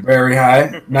 Very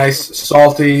high. Nice,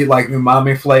 salty, like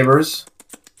umami flavors.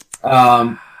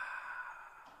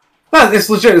 It's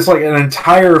legit. It's like an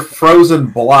entire frozen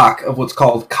block of what's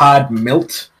called cod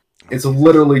milt. It's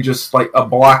literally just like a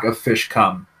block of fish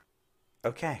cum.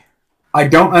 Okay. I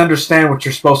don't understand what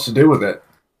you're supposed to do with it.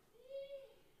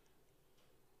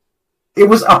 It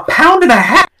was a pound and a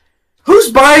half.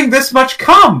 Who's buying this much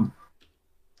cum?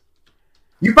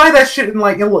 You buy that shit in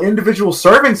like little individual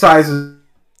serving sizes,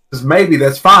 maybe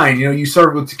that's fine. You know, you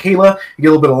serve it with tequila, you get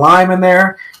a little bit of lime in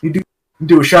there, you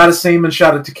do a shot of semen,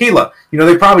 shot of tequila. You know,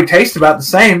 they probably taste about the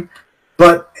same,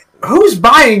 but who's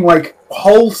buying like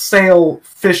wholesale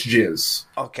fish jizz?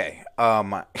 Okay,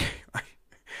 I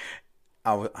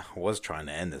was trying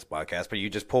to end this podcast, but you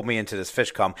just pulled me into this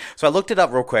fish cum. So I looked it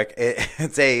up real quick.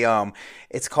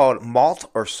 It's called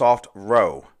malt or soft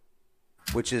roe,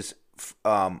 which is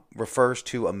refers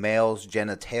to a male's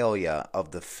genitalia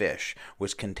of the fish,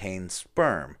 which contains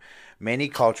sperm. Many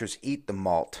cultures eat the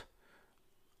malt,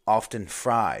 often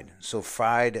fried. So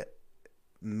fried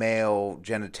male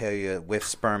genitalia with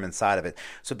sperm inside of it.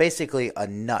 So basically, a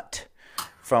nut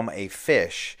from a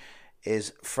fish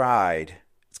is fried.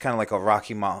 It's kind of like a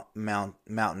Rocky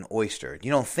Mountain oyster.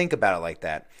 You don't think about it like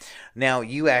that. Now,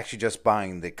 you actually just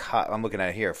buying the cod. I'm looking at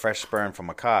it here, fresh sperm from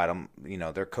a cod.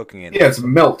 They're cooking it. Yeah, it's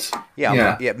milt.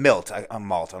 Yeah, milt. I'm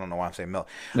malt. I don't know why I'm saying milt.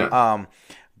 No.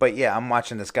 But yeah, I'm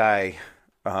watching this guy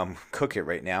cook it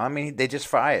right now. I mean, they just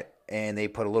fry it and they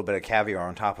put a little bit of caviar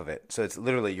on top of it. So it's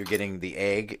literally you're getting the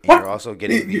egg and you're also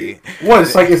getting the. What?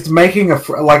 It's like it's making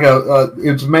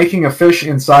it's making a fish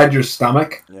inside your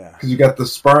stomach. Yeah. Because you got the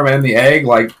sperm and the egg.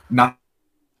 Like 9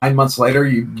 months later,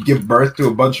 you give birth to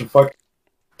a bunch of fuck. What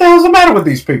the hell's the matter with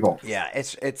these people? Yeah,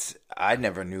 it's. I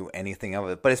never knew anything of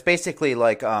it, but it's basically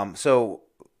like so.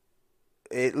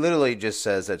 It literally just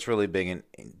says that it's really big in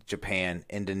Japan,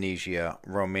 Indonesia,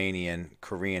 Romanian,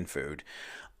 Korean food.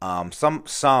 Some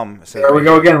there we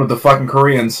go again with the fucking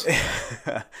Koreans.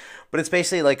 But it's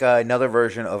basically like another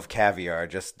version of caviar,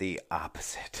 just the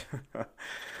opposite. Oh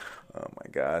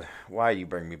my god, why you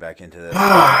bring me back into this?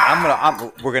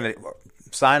 We're gonna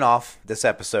sign off this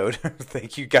episode.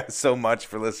 Thank you guys so much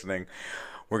for listening.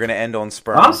 We're gonna end on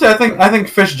sperm. Honestly, I think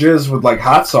fish jizz with like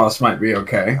hot sauce might be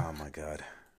okay. Oh my god.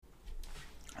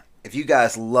 If you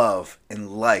guys love and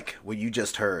like what you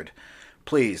just heard,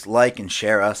 please like and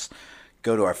share us.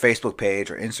 Go to our Facebook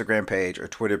page or Instagram page or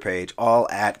Twitter page, all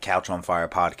at Couch on Fire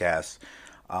Podcast.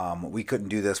 We couldn't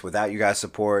do this without you guys'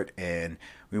 support, and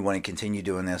we want to continue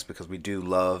doing this because we do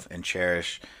love and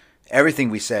cherish everything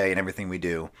we say and everything we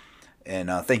do. And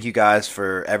thank you guys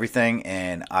for everything,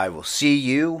 and I will see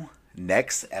you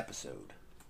next episode.